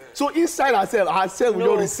mood." So inside herself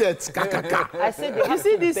will just reset. I said, You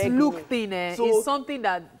see this beg look me. thing So- is something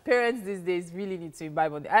that parents these days really need to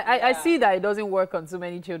imbibe on. I see that it doesn't work on so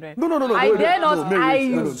many children. No. I dare not Mary, eye no,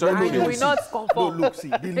 you. no, sorry, I no, will see. not No, conform. look, see,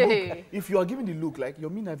 the look. If you are giving the look, like your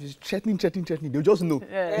mean life is threatening, they'll just know.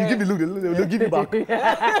 You give the look, they'll give you back.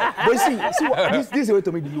 But you see what, this is the way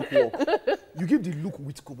to make the look work. You give the look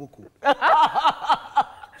with koboko.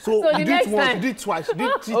 So the you did next it once, time- you did it twice, you did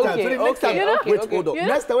it 3 Okay, times. So the next okay, time, okay, wait, okay. hold up. You know-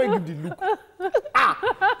 Next time when you give the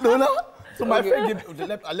look, no. So my friend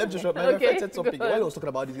I left Joshua. My friend said something while he was talking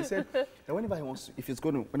about this. He said that whenever he wants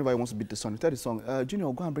to beat the son, he tell the son,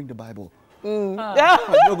 Junior, go and bring the Bible. Junior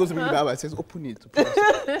goes to bring the Bible. I says, open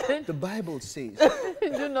it. The Bible says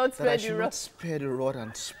Do not that I spare the should rod. not spare the rod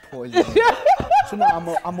and spoil it. So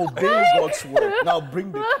now I'm obeying God's word. Now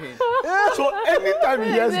bring the king. So anytime he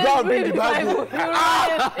hears, go and bring the Bible.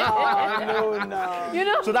 No. You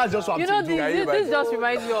know, So that's just what I'm you know, thinking. this just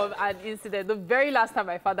reminds me of an incident. The very last time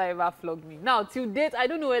my father ever flogged me. Now, till date, I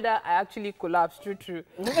don't know whether I actually collapsed. True.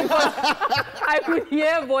 Because I could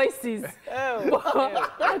hear voices.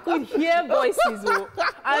 I could hear voices.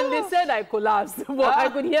 And they said I collapsed. But I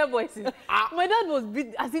could hear voices. My dad was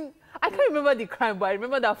beat. I can't remember the crime, but I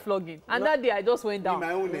remember that flogging. And that day, I just went down.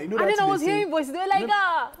 My own, you know And then that I thing was they say- hearing voices. They were like,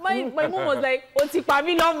 my mom was like, Oti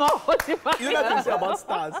Pami Lomo, Oti Pami You know that thing they say about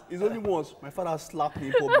stars? It's only once my father slapped me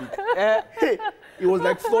in public. Hey, it was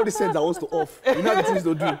like 40 cents I was to off. You know the things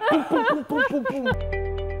to do. Boom, boom, boom, boom, boom,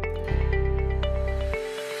 boom.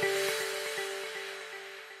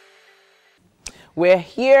 We're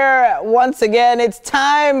here once again. It's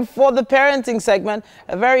time for the parenting segment,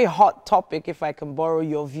 a very hot topic, if I can borrow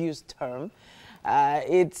your views term.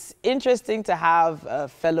 It's interesting to have a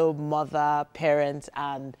fellow mother, parent,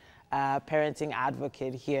 and parenting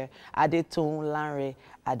advocate here, Adetun Lanre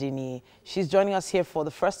Adini. She's joining us here for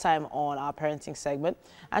the first time on our parenting segment,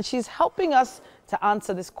 and she's helping us to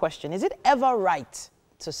answer this question. Is it ever right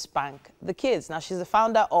to spank the kids? Now, she's the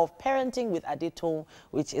founder of Parenting with Adetun,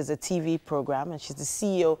 which is a TV program, and she's the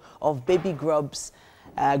CEO of Baby Grubs,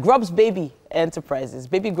 Grubs Baby Enterprises.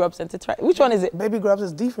 Baby Grubs Enterprises. Which one is it? Baby Grubs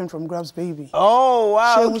is different from Grubs Baby. Oh,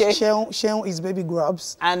 wow, okay. Sheon is Baby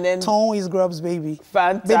Grubs. And then Tone is Grubs Baby.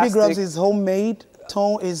 Fantastic. Baby Grubs is homemade.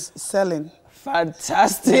 Tone is selling.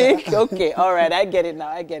 Fantastic. Okay, all right, I get it now,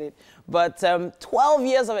 I get it. But 12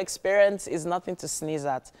 years of experience is nothing to sneeze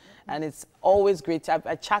at. And it's always great.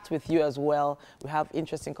 I chat with you as well. We have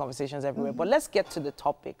interesting conversations everywhere. But let's get to the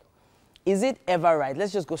topic. Is it ever right?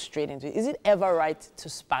 Let's just go straight into it. Is it ever right to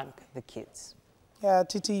spank the kids? Yeah,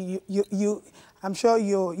 Titi, I'm sure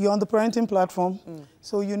you're on the parenting platform,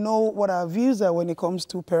 so you know what our views are when it comes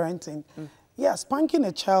to parenting. Yeah, spanking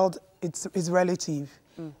a child, it's relative.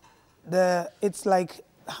 It's like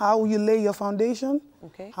how you lay your foundation,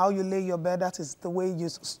 how you lay your bed, that is the way you're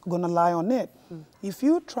gonna lie on it. If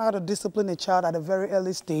you try to discipline a child at a very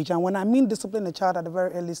early stage, and when I mean discipline a child at a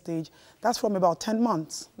very early stage, that's from about 10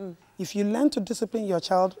 months. If you learn to discipline your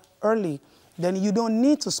child early, then you don't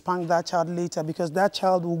need to spank that child later, because that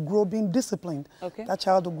child will grow being disciplined. That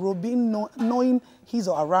child will grow being knowing his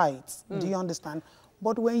or her rights. Do you understand?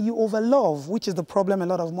 But when you overlove, which is the problem a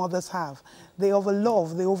lot of mothers have, they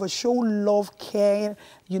overlove, they overshow love, care,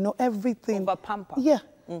 you know, everything. Over-pamper. Yeah.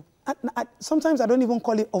 Sometimes I don't even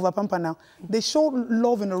call it over-pamper now. They show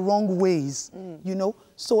love in the wrong ways, you know.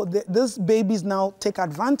 So these babies now take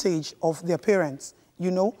advantage of their parents,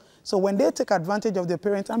 you know. So when they take advantage of their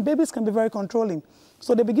parents, and babies can be very controlling.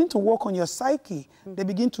 So they begin to work on your psyche. They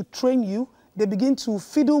begin to train you. They begin to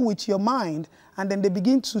fiddle with your mind. And then they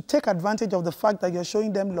begin to take advantage of the fact that you're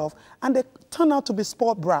showing them love. And they turn out to be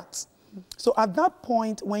spoiled brats. So at that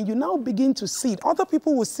point, when you now begin to see it, other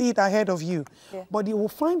people will see it ahead of you, but you will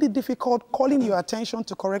find it difficult calling your attention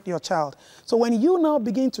to correct your child. So when you now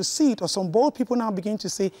begin to see it, or some bold people now begin to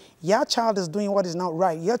say, your child is doing what is not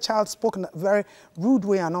right, your child spoke in a very rude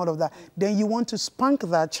way and all of that, then you want to spank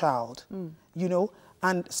that child, you know,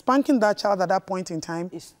 and spanking that child at that point in time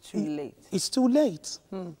is too late. It's too late.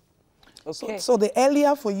 Okay. So the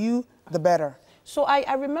earlier for you, the better. So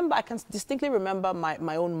I remember, I can distinctly remember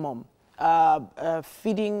my own mom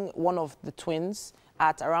feeding one of the twins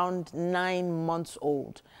at around 9 months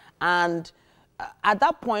old. And at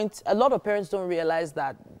that point, a lot of parents don't realize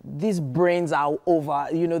that these brains are over.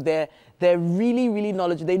 You know, they're really, really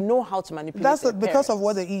knowledgeable. They know how to manipulate That's their because of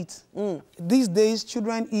what they eat. These days,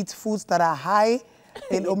 children eat foods that are high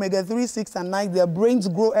in omega-3, 6, and 9. Their brains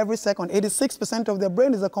grow every second. 86% of their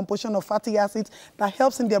brain is a composition of fatty acids that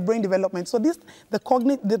helps in their brain development. So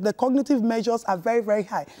the cognitive measures are very, very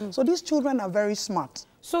high. So these children are very smart.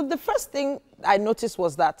 So the first thing I noticed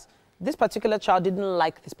was that this particular child didn't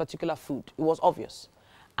like this particular food. It was obvious.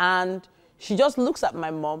 And she just looks at my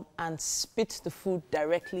mom and spits the food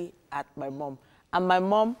directly at my mom. And my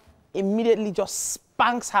mom immediately just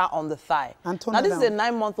spanks her on the thigh. Now, this is a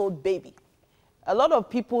 9-month-old baby. A lot of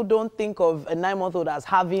people don't think of a 9-month-old as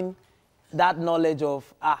having that knowledge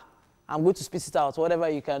of, I'm going to spit it out, whatever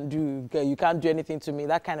you can do, you can't do anything to me,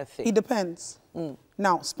 that kind of thing. It depends.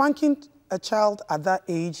 Now, spanking a child at that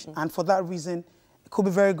age, and for that reason, it could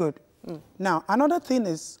be very good. Now, another thing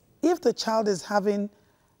is, if the child is having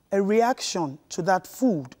a reaction to that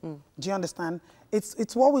food, do you understand?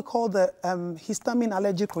 It's what we call the histamine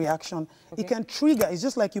allergic reaction. It can trigger. It's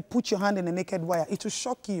just like you put your hand in a naked wire. It will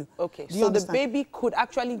shock you. Okay, so the baby could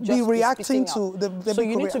actually just be reacting to the so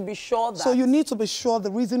you need to be sure that. So you need to be sure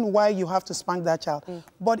the reason why you have to spank that child.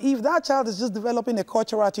 But if that child is just developing a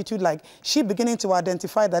cultural attitude, like she beginning to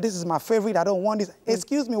identify that this is my favorite, I don't want this.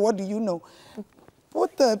 Excuse me, what do you know?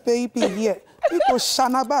 Put the baby here. People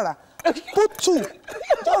shanabara. Put 2.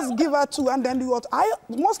 Just give her 2, and then do what?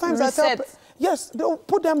 Most times Reset. I tell. Yes, they'll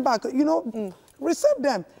put them back, you know, reset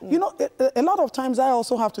them. You know, a lot of times I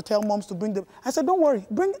also have to tell moms to bring them. I said, don't worry,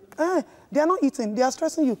 bring, they are not eating, they are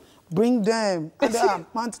stressing you. Bring them. And they are,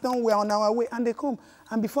 man, don't we're on our way, and they come.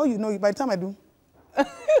 And before you know it, by the time I do,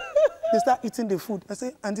 they start eating the food. I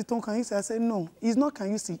say, Auntie Tom, can you see? I say, no, it's not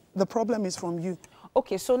can you see. The problem is from you.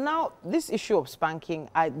 Okay, so now this issue of spanking,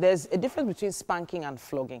 there's a difference between spanking and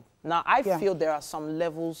flogging. Now, I feel there are some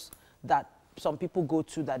levels that some people go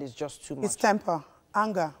to that is just too much. It's temper,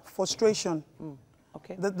 anger, frustration.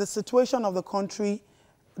 Okay. The situation of the country,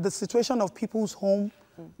 the situation of people's home,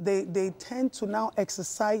 they tend to now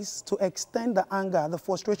exercise to extend the anger, the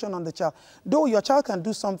frustration on the child. Though your child can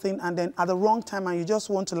do something and then at the wrong time and you just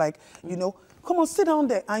want to like, you know, come on, sit down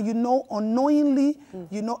there. And you know, unknowingly,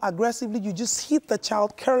 you know, aggressively, you just hit the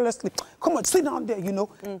child carelessly. Come on, sit down there, you know.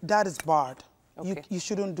 That is barred. Okay. You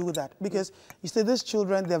shouldn't do that because you see these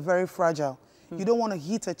children, they're very fragile. You don't want to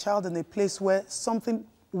hit a child in a place where something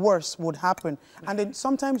worse would happen. And then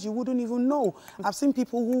sometimes you wouldn't even know. I've seen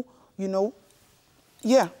people who, you know,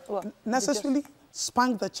 necessarily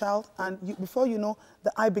spank the child and before you know,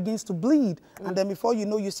 the eye begins to bleed. And then before you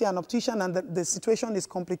know, you see an optician and the situation is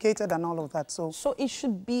complicated and all of that. So it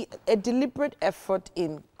should be a deliberate effort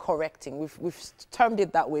in correcting. We've termed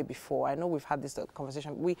it that way before. I know we've had this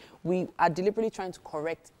conversation. We are deliberately trying to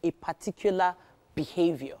correct a particular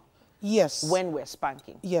behavior. Yes. When we're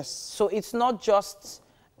spanking. Yes. So it's not just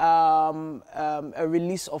a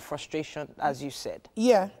release of frustration, as you said.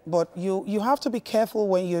 Yeah, but you have to be careful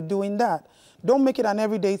when you're doing that. Don't make it an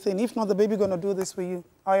everyday thing. If not, the baby gonna do this for you.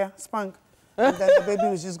 Oh yeah, spank. And then the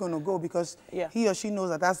baby is just gonna go because he or she knows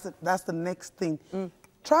that that's the next thing.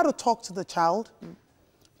 Try to talk to the child.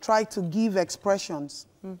 Try to give expressions.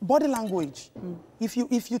 Body language. If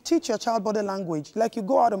you teach your child body language, like you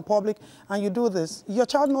go out in public and you do this, your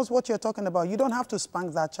child knows what you're talking about. You don't have to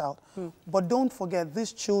spank that child. But don't forget,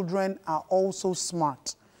 these children are also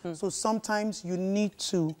smart. So sometimes you need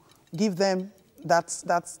to give them that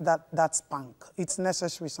spank. It's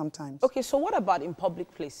necessary sometimes. Okay, so what about in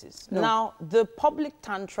public places? No. Now, the public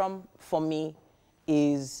tantrum for me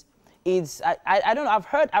is it's, I don't know,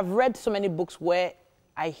 I've read so many books where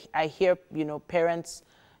I hear, you know, parents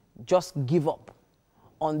just give up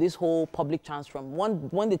on this whole public tantrum.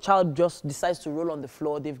 When the child just decides to roll on the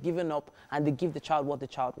floor, they've given up and they give the child what the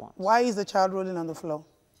child wants. Why is the child rolling on the floor?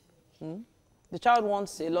 The child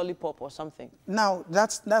wants a lollipop or something. Now,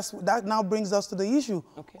 that now brings us to the issue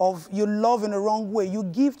of you love in the wrong way. You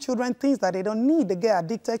give children things that they don't need. They get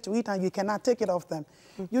addicted to it and you cannot take it off them.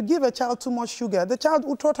 You give a child too much sugar, the child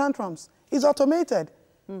will throw tantrums. It's automated.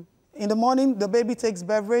 In the morning, the baby takes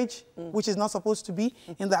beverage, which is not supposed to be.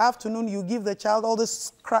 In the afternoon, you give the child all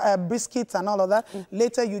this biscuits and all of that.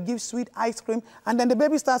 Later, you give sweet ice cream. And then the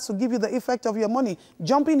baby starts to give you the effect of your money,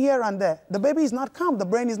 jumping here and there. The baby is not calm. The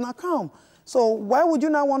brain is not calm. So why would you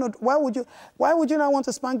not want to, why would you not want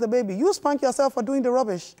to spank the baby? You spank yourself for doing the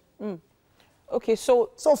rubbish. Okay,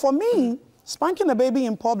 so for me, spanking a baby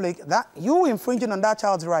in public, that you infringing on that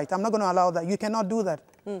child's right. I'm not going to allow that. You cannot do that.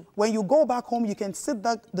 When you go back home, you can sit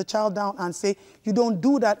the child down and say, you don't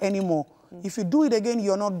do that anymore. If you do it again,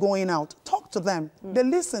 you're not going out. Talk to them. They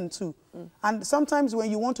listen to. And sometimes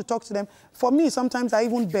when you want to talk to them, for me, sometimes I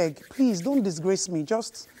even beg, please don't disgrace me.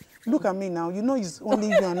 Just look at me now. You know it's only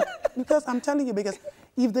you. Because I'm telling you, because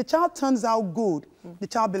if the child turns out good, the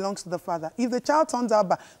child belongs to the father. If the child turns out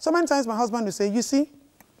bad, so many times my husband will say, you see,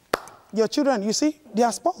 your children, you see, they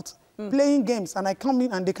are spoiled, playing games, and I come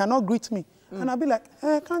in and they cannot greet me. And I'll be like,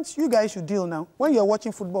 can't you guys should deal now? When you're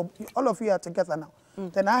watching football, all of you are together now.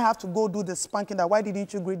 Then I have to go do the spanking that, why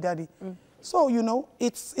didn't you greet daddy? So, you know,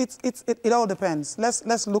 it all depends.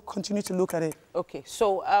 Let's continue to look at it. Okay,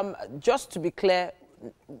 so just to be clear,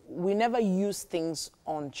 we never use things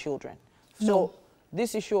on children. So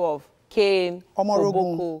this issue of cane,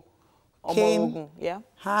 Omorogun, cane, yeah?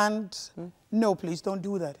 hand, no, please don't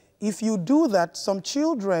do that. If you do that, some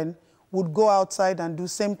children would go outside and do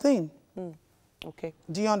same thing. Okay.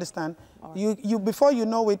 Do you understand? Right. You before you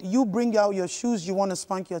know it, you bring out your shoes, you want to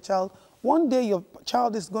spank your child. One day your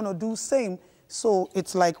child is going to do same. So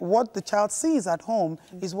it's like what the child sees at home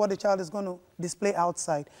is what the child is going to display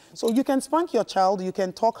outside. So you can spank your child, you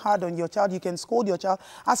can talk hard on your child, you can scold your child.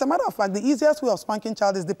 As a matter of fact, the easiest way of spanking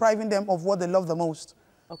child is depriving them of what they love the most.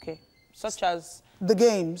 Okay. Such as? The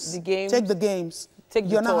games. The games. Take the games. Take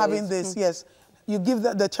You're the not toys. having this, yes. You give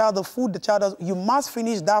the child the food, the child does, you must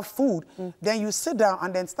finish that food. Then you sit down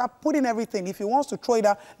and then start putting everything. If he wants to throw it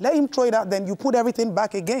out, let him throw it out, then you put everything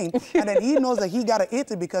back again. And then he knows that he got to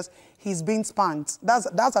eat it because he's being spanked.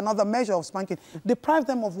 That's another measure of spanking. Deprive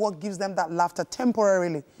them of what gives them that laughter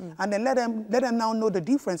temporarily. And then let them now know the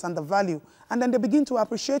difference and the value. And then they begin to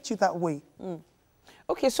appreciate you that way.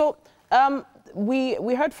 Okay, so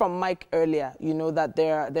we heard from Mike earlier, you know, that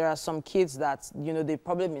there are some kids that, you know, they've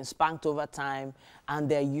probably been spanked over time and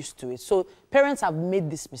they're used to it. So parents have made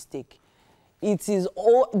this mistake. They've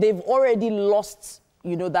already lost,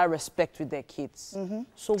 you know, that respect with their kids.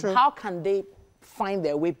 So True. how can they find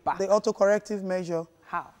their way back? The autocorrective measure.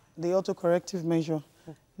 How? The autocorrective measure.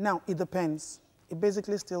 Now, it depends. It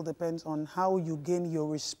basically still depends on how you gain your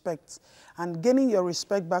respect. And gaining your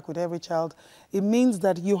respect back with every child, it means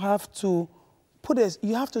that you have to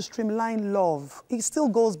streamline love. It still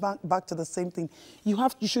goes back to the same thing. You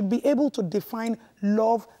should be able to define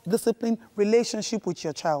love, discipline, relationship with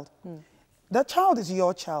your child. That child is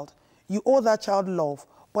your child. You owe that child love.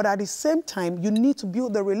 But at the same time, you need to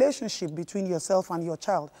build the relationship between yourself and your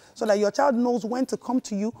child so that your child knows when to come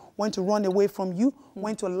to you, when to run away from you,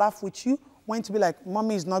 when to laugh with you, when to be like,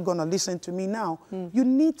 mommy is not going to listen to me now. You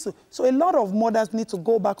need to. So a lot of mothers need to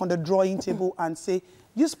go back on the drawing table and say,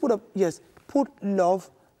 just put love,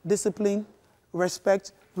 discipline,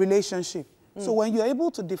 respect, relationship. So when you're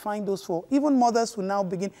able to define those four, even mothers who now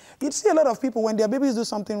begin, you see a lot of people when their babies do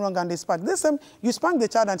something wrong and they spank. This time, you spank the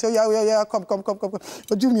child and say, yeah, come.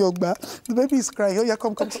 The baby is crying, oh yeah,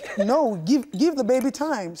 come. No, give the baby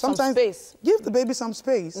time. Sometimes, some space. Give the baby some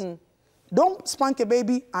space. Don't spank a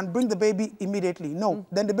baby and bring the baby immediately. No,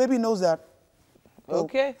 then the baby knows that,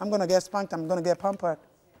 okay, I'm going to get spanked, I'm going to get pampered.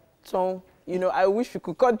 So, you know, I wish we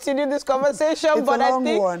could continue this conversation, but I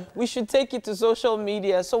think we should take it to social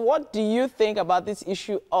media. So what do you think about this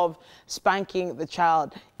issue of spanking the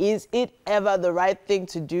child? Is it ever the right thing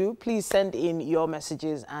to do? Please send in your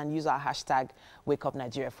messages and use our hashtag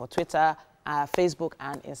WakeUpNigeria for Twitter, Facebook,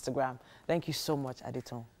 and Instagram. Thank you so much,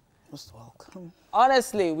 Aditon. Most welcome.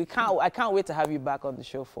 Honestly, I can't wait to have you back on the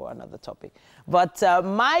show for another topic. But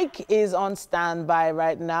Mike is on standby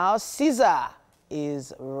right now. Caesar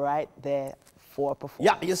is right there for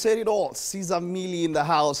performance. Yeah, you said it all. Caesar Mealy in the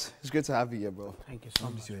house. It's great to have you here, bro. Thank you so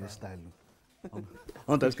much. Your style. I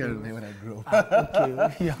want to name when I grow.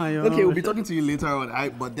 Okay, Okay, we'll be talking to you later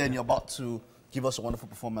on, but then you're about to give us a wonderful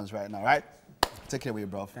performance right now, right? Take it away,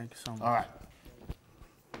 bro. Thank you so much. All right.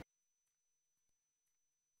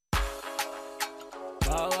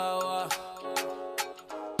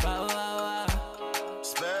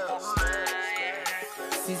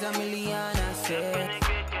 Caesar Million, I said.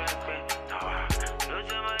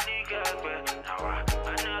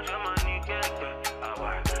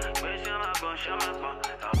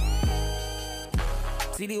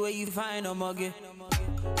 See the way you find a muggy.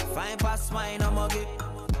 Fine past mine, a muggy.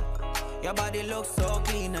 Your body looks so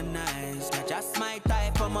clean and nice. Not just my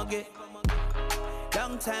type of muggy.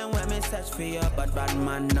 Long time when me search for you, but bad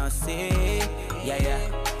man not see. Yeah, yeah.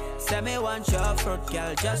 Say me want your fruit,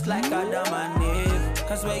 girl, just like Adam and Eve.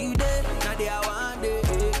 Cause where you there, now they are one day.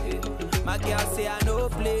 My girl say I no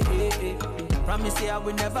play. Promise you I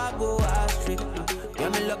will never go astray.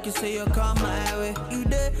 Get me lucky so you come my way. You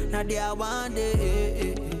there, now they are one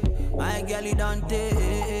day. My girl you don't take.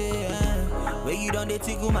 Where you don't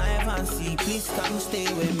tickle my fancy. Please come stay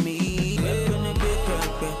with me.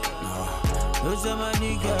 Lose some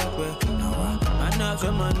money, girl. I know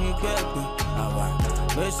some money, girl.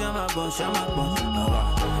 Shama bon,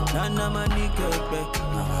 Nana money, girl.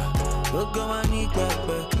 Look at money, girl.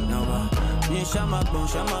 In Shama bon, in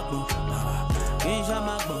Shama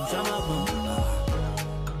bon.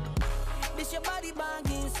 This your body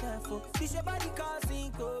banging, self. This your body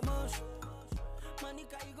causing commotion.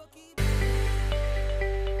 Monica, you go keep.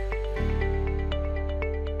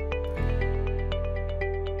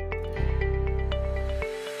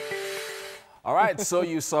 All right, so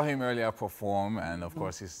you saw him earlier perform, and of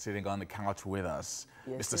course he's sitting on the couch with us,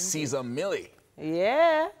 Yes, Mr. indeed. Caesar Millie.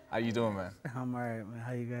 Yeah. How you doing, man? I'm alright, man.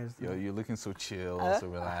 How you guys doing? You're looking so chill, so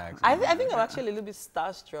relaxed. I think I'm actually a little bit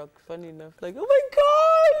starstruck, funny enough. Like, oh my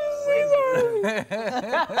God,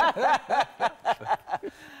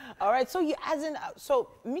 Caesar! All right, so so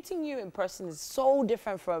meeting you in person is so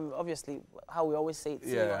different from, obviously, how we always say it,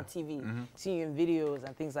 seeing you on TV, seeing you in videos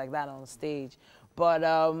and things like that on stage. But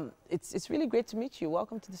it's really great to meet you.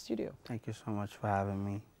 Welcome to the studio. Thank you so much for having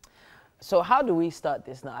me. So how do we start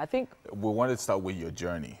this now? I think we wanted to start with your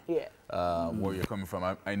journey. Yeah. Where you're coming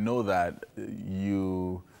from. I know that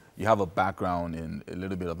you have a background in a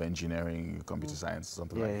little bit of engineering, computer science,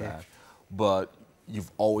 something like that. But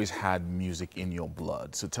you've always had music in your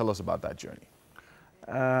blood. So tell us about that journey.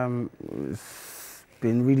 It's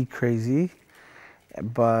been really crazy,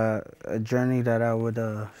 but a journey that I would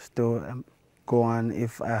still go on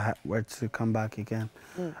if I were to come back again.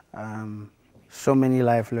 So many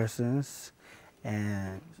life lessons,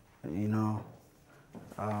 and you know,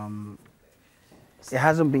 it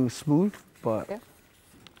hasn't been smooth, but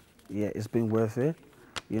yeah, it's been worth it.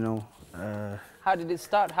 You know. How did it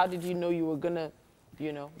start? How did you know you were gonna,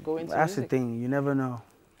 you know, go into That's music? the thing. You never know.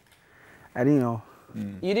 I didn't know.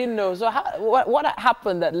 You didn't know. So what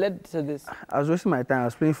happened that led to this? I was wasting my time. I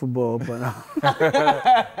was playing football, but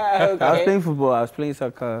I was playing football. I was playing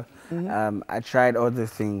soccer. I tried other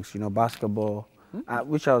things, you know, basketball,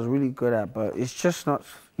 which I was really good at. But it's just not.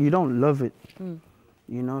 You don't love it,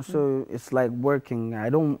 you know. So it's like working. I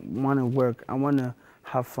don't want to work. I want to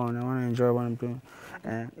have fun. I want to enjoy what I'm doing.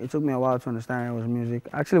 And it took me a while to understand it was music.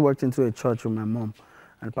 I actually worked into a church with my mom.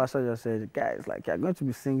 And the pastor just said, guys, like, you're going to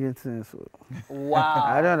be singing soon. So wow.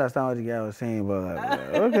 I don't understand what the guy was saying, but like,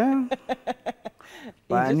 okay.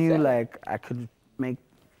 But I knew, like, I could make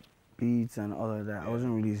beats and all of that. I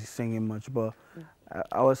wasn't really singing much, but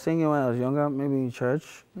I was singing when I was younger, maybe in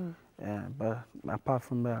church. Yeah, but apart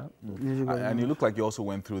from that, music was And you look like you also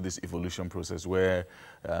went through this evolution process where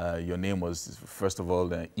your name was, first of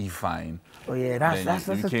all, E-Fine. Oh, yeah, that's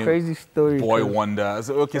a crazy story. Boy Wonder.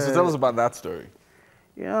 So, okay, so tell us about that story.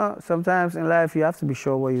 You know, sometimes in life you have to be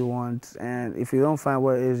sure what you want, and if you don't find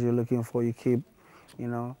what it is you're looking for, you keep, you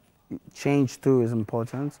know, change too is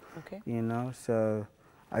important. Okay. You know, so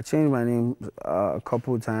I changed my name a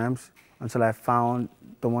couple of times until I found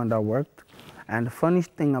the one that worked. And the funny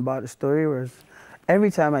thing about the story was,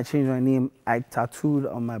 every time I changed my name, I tattooed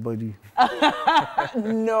on my body.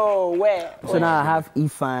 No, where? So now I have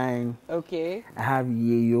E-Fine. Okay. I have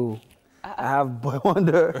Yayo. I have Boy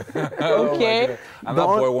Wonder. Okay. And that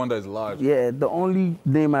Boy Wonder is large. Yeah, the only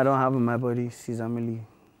name I don't have on my body is Caesar Millie.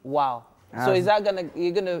 Wow. So is that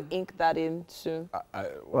you're gonna ink that in soon?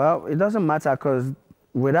 Well, it doesn't matter because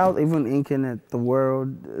without even inking it, the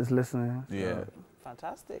world is listening. So. Yeah.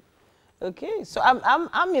 Fantastic. Okay, so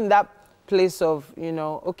I'm in that place of, you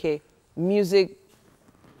know, okay, music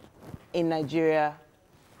in Nigeria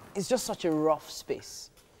is just such a rough space.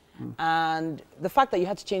 And the fact that you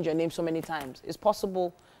had to change your name so many times, is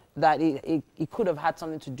possible that it could have had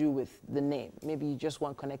something to do with the name. Maybe you just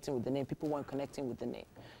weren't connecting with the name. People weren't connecting with the name.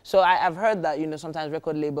 So I've heard that, you know, sometimes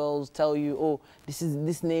record labels tell you, oh,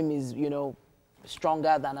 this name is, you know,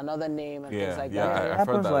 stronger than another name and things like that. It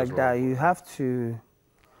happens like that. You have to,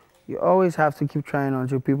 you always have to keep trying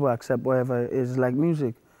until people accept whatever it is, like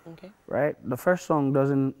music. Okay. Right? The first song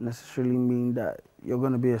doesn't necessarily mean that you're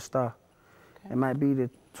going to be a star. Okay. It might be the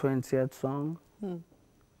 20th song.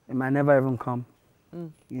 It might never even come.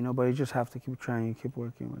 You know, but you just have to keep trying and keep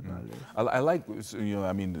working with that. I like, you know,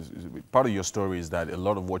 I mean, part of your story is that a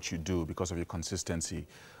lot of what you do, because of your consistency,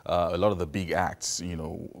 a lot of the big acts, you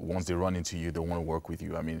know, once they run into you, they want to work with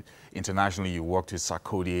you. I mean, internationally, you worked with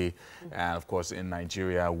Sarkodie, and of course, in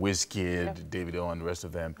Nigeria, Wizkid, Davido, and the rest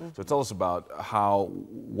of them. So tell us about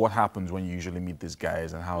what happens when you usually meet these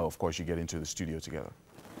guys, and how, of course, you get into the studio together.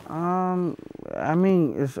 I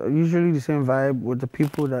mean, it's usually the same vibe with the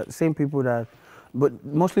people same people that, but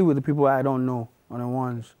mostly with the people I don't know on the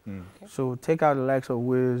ones. So take out the likes of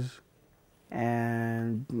Wiz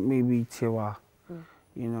and maybe Tiwa.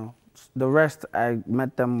 You know, the rest I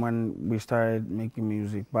met them when we started making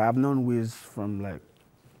music, but I've known Wiz from like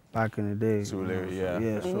back in the day.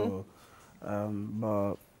 So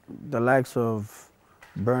but the likes of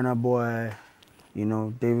Burna Boy, you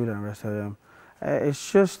know, David and the rest of them.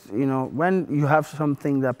 It's just, you know, when you have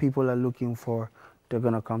something that people are looking for, they're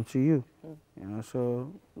gonna come to you. You know,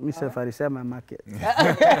 so myself, I sell my market.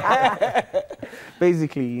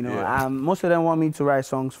 Basically, you know, most of them want me to write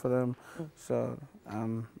songs for them. So,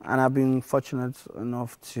 and I've been fortunate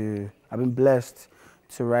enough I've been blessed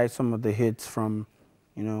to write some of the hits from,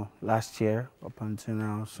 you know, last year up until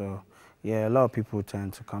now. So, yeah, a lot of people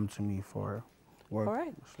tend to come to me for work. All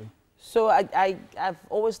right. Mostly. So I've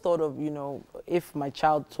always thought of, you know, if my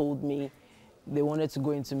child told me they wanted to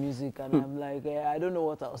go into music, and I'm like, I don't know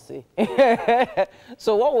what I'll say.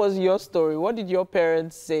 So what was your story? What did your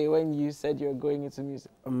parents say when you said you were going into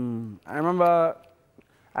music? I remember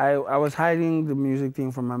I was hiding the music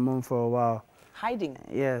thing from my mom for a while. Hiding?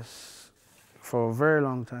 Yes, for a very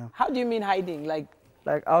long time. How do you mean hiding? Like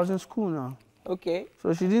I was in school now. Okay.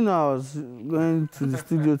 So she didn't know I was going to the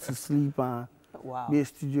studio to sleep and be a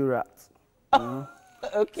studio rat. You know?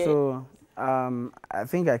 Okay. So I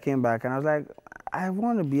think I came back and I was like, I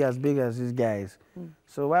want to be as big as these guys.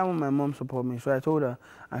 So why won't my mom support me? So I told her,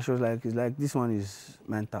 and she was like, it's like, this one is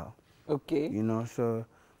mental. Okay. You know, so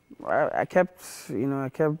I kept, you know, I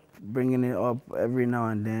kept bringing it up every now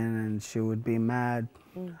and then, and she would be mad.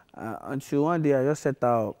 Until one day I just set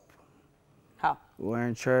out. How? We were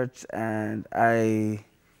in church and I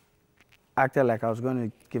acted like I was going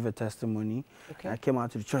to give a testimony. Okay. I came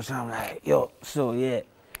out to the church and I'm like, yo, so yeah,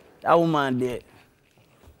 that woman did.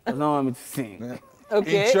 Does not want me to sing.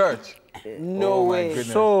 Okay. In church? No way.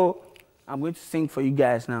 So I'm going to sing for you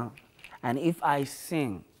guys now. And if I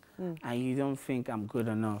sing and you don't think I'm good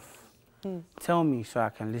enough, tell me so I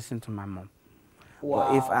can listen to my mom. Wow.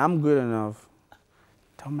 But if I'm good enough,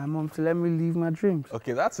 tell my mom to let me live my dreams.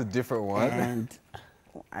 Okay, that's a different one. And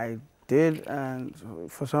I did, and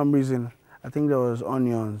for some reason, I think there was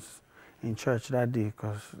onions in church that day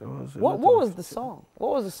because there was. What was the song?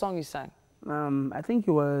 What was the song you sang? I think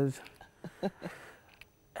it was.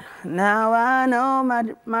 Now I know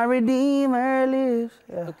my Redeemer lives.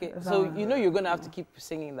 Yeah, okay, so you know you're gonna have to keep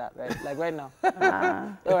singing that, right? Like right now. All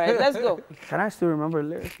right, let's go. Can I still remember the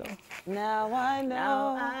lyrics though? Now I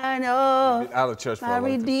know. I know. Been out of church for my a long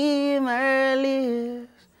time. Redeemer lives.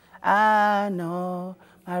 I know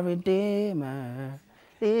my Redeemer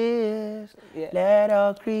lives. Yeah. Let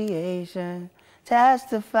all creation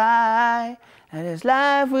testify that there's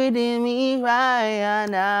life within me right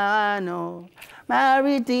now. I know my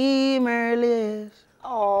Redeemer lives.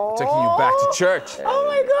 Oh. Taking you back to church. Oh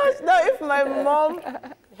my gosh! Now, if my mom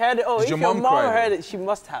heard it, Did if your your mom mom cry? heard it, she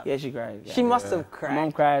must have. Yeah, she cried. She must have cried. My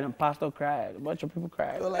mom cried, and pastor cried, a bunch of people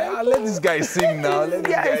cried. Like, let this guy sing now. Let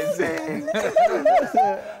this guy sing.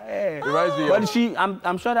 Reminds me of- But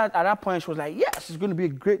I'm sure that at that point she was like, yes, she's going to be a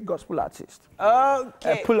great gospel artist.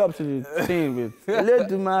 Okay. I pull up to the thing with, let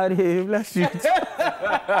the mighty bless you.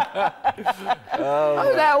 I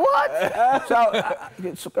was like,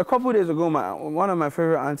 what? So a couple of days ago, one of my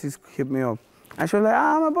favorite aunties hit me up. And she was like,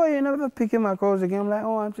 my boy, you never picking my calls again. I'm like,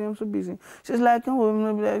 oh, auntie, I'm so busy. She's like,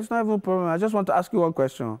 oh, it's not even a problem. I just want to ask you one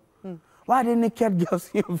question. Why didn't naked girls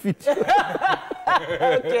see your video?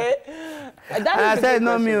 Okay. And I said,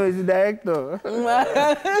 no, me, it's the director.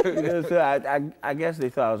 You know, so I guess they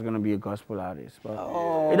thought I was going to be a gospel artist. But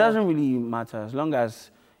it doesn't really matter as long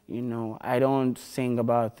as, you know, I don't sing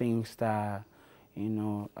about things that, you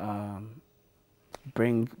know,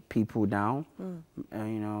 bring people down,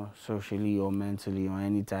 you know, socially or mentally or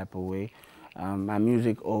any type of way. My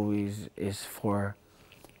music always is for,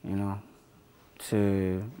 you know,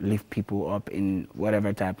 to lift people up in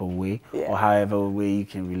whatever type of way or however way you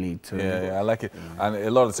can relate to it. Yeah, I like it. And a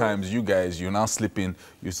lot of times you guys, you now slip in,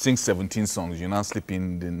 you sing 17 songs, you now slip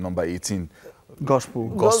in the number 18. Gospel.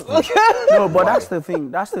 Gospel. No, but that's the thing.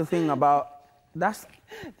 That's the thing about, that's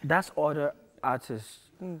other artists,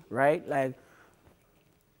 right? Like,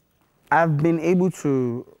 I've been able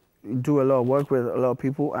to do a lot of work with a lot of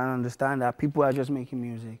people and understand that people are just making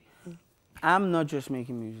music. I'm not just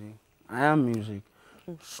making music. I am music.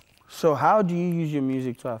 So how do you use your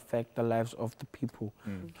music to affect the lives of the people?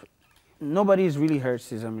 Nobody's really heard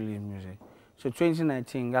Caesar Millie music. So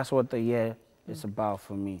 2019, that's what the year is about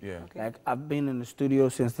for me. Yeah. Like, I've been in the studio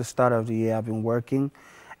since the start of the year. I've been working,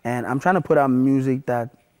 and I'm trying to put out music that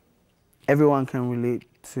everyone can relate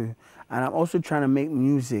to. And I'm also trying to make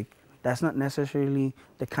music that's not necessarily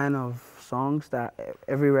the kind of songs that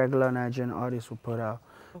every regular Nigerian artist will put out.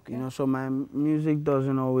 You know, so my music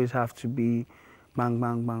doesn't always have to be bang,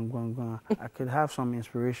 bang, bang, bang, bang. I could have some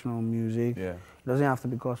inspirational music. Yeah. It doesn't have to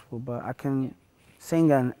be gospel, but I can sing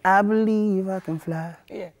an I believe I can fly.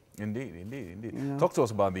 Yeah. Indeed, indeed, indeed. You know? Talk to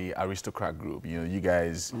us about the Aristocrat group. You know, you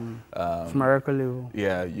guys... It's my record label.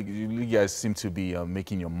 Yeah, you guys seem to be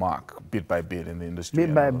making your mark bit by bit in the industry.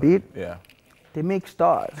 Bit by bit? Yeah. They make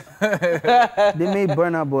stars. They made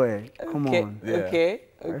Burna Boy. Come on. Yeah. Okay.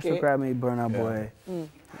 Aristocrat made Burna Boy.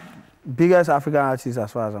 Biggest African artist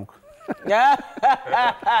as far as I'm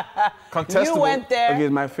Contestable. You went there. Okay,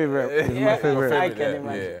 it's my favorite. It's my favorite. I can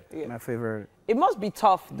imagine. Yeah. My favorite. It must be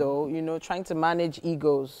tough, though, you know, trying to manage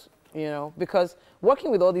egos, you know, because working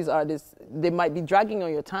with all these artists, they might be dragging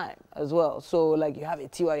on your time as well. So, like, you have a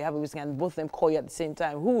Tiwa, you have a Whiskey, and both of them call you at the same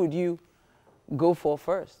time. Who would you go for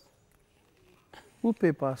first? Who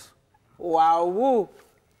papers? Wow, woo.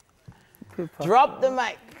 Drop the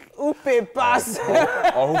mic. Who papers?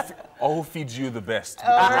 Or who feeds you the best?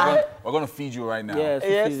 We're going to feed you right now.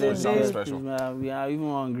 Yes, something special. We are even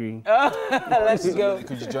hungry. Let's go.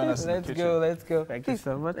 Could you join us in the kitchen? Let's go. Thank you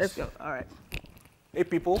so much. Let's go. All right. Hey,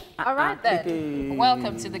 people. All right, then.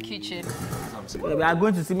 Welcome to the kitchen. We are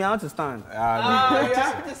going to see me. I want to stand. You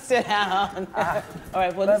have to sit down. All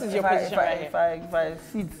right, well, this is your position right here. If I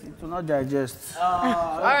sit, it will not digest.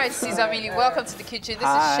 All right, Caesar Millie, welcome to the kitchen. This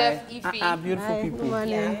is Chef Ify. Beautiful people.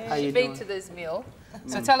 Yeah. How you She baked doing? to this meal.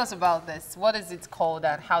 So tell us about this. What is it called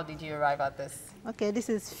and how did you arrive at this? Okay, this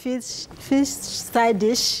is fish side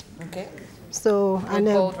dish. Okay. So, With and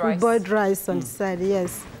then boiled rice. boiled rice on the side,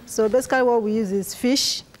 yes. So basically what we use is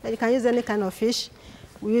fish. You can use any kind of fish.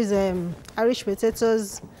 We use Irish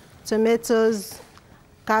potatoes, tomatoes,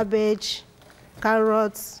 cabbage,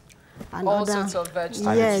 carrots, and All other. sorts of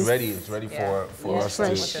vegetables. Yes. And it's ready for Yes, us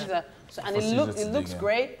fresh. to... So, and it looks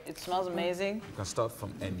great. It smells amazing. You can start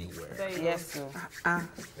from anywhere. Yes, sir.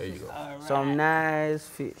 There you go. Right. Some nice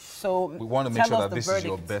fish. So We want to make tell sure us that the this is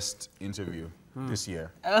your verdict. best interview this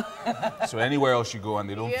year. So anywhere else you go and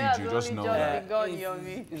they don't feed you, just know that.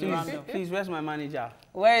 Please, where's my manager?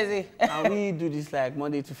 Where is he? And we do this like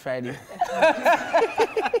Monday to Friday.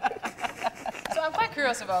 So I'm quite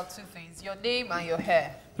curious about two things, your name and your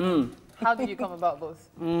hair. How did you come about both?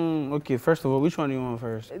 Okay, first of all, which one do you want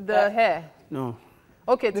first? The hair. No.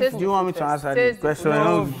 Okay, taste Do you want me to answer Taste the question?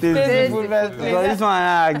 No, Taste taste the food the first. food. Because this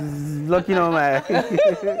one, looking on my...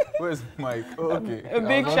 Where's Mike? Okay. A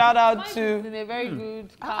big shout out to... In a very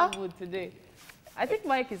good, calm mood today. I think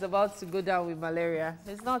Mike is about to go down with malaria.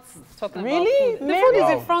 He's not talking about Really? food. The food is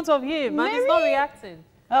in front of him and he's not reacting.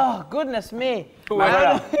 Oh, goodness me. My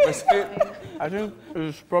brother, I think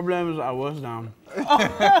his problems are worse than...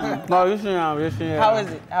 No, listen. How is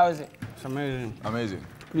it? How is it? It's amazing. Amazing.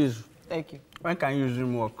 Please, Thank you. when can you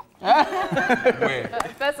resume work? Where?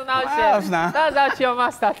 Personal chef. now. That's how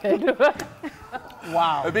Chioma started.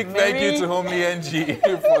 Wow. A big thank you to Homely NG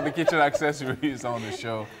for the kitchen accessories on the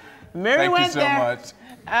show. Mary Thank you went so there. much.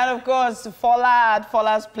 And of course, Fola at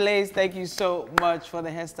Fola's Place, thank you so much for the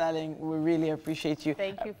hairstyling. We really appreciate you.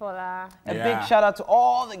 Thank you, Fola. A big shout out to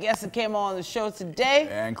all the guests that came on the show today.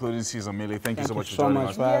 Yeah, including Caesar Millie. Thank you so much for so joining much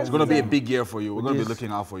us. for It's going to be a big year for you. We're going to be Yes.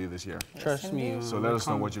 looking out for you this year. Trust me. So let us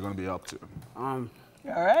know what you're going to be up to. All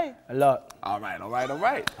right. A lot. All right.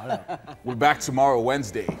 We're back tomorrow,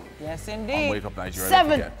 Wednesday. Yes, On indeed. Wake Up Nigeria.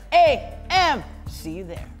 7 a.m. See you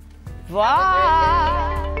there.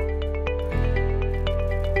 Bye.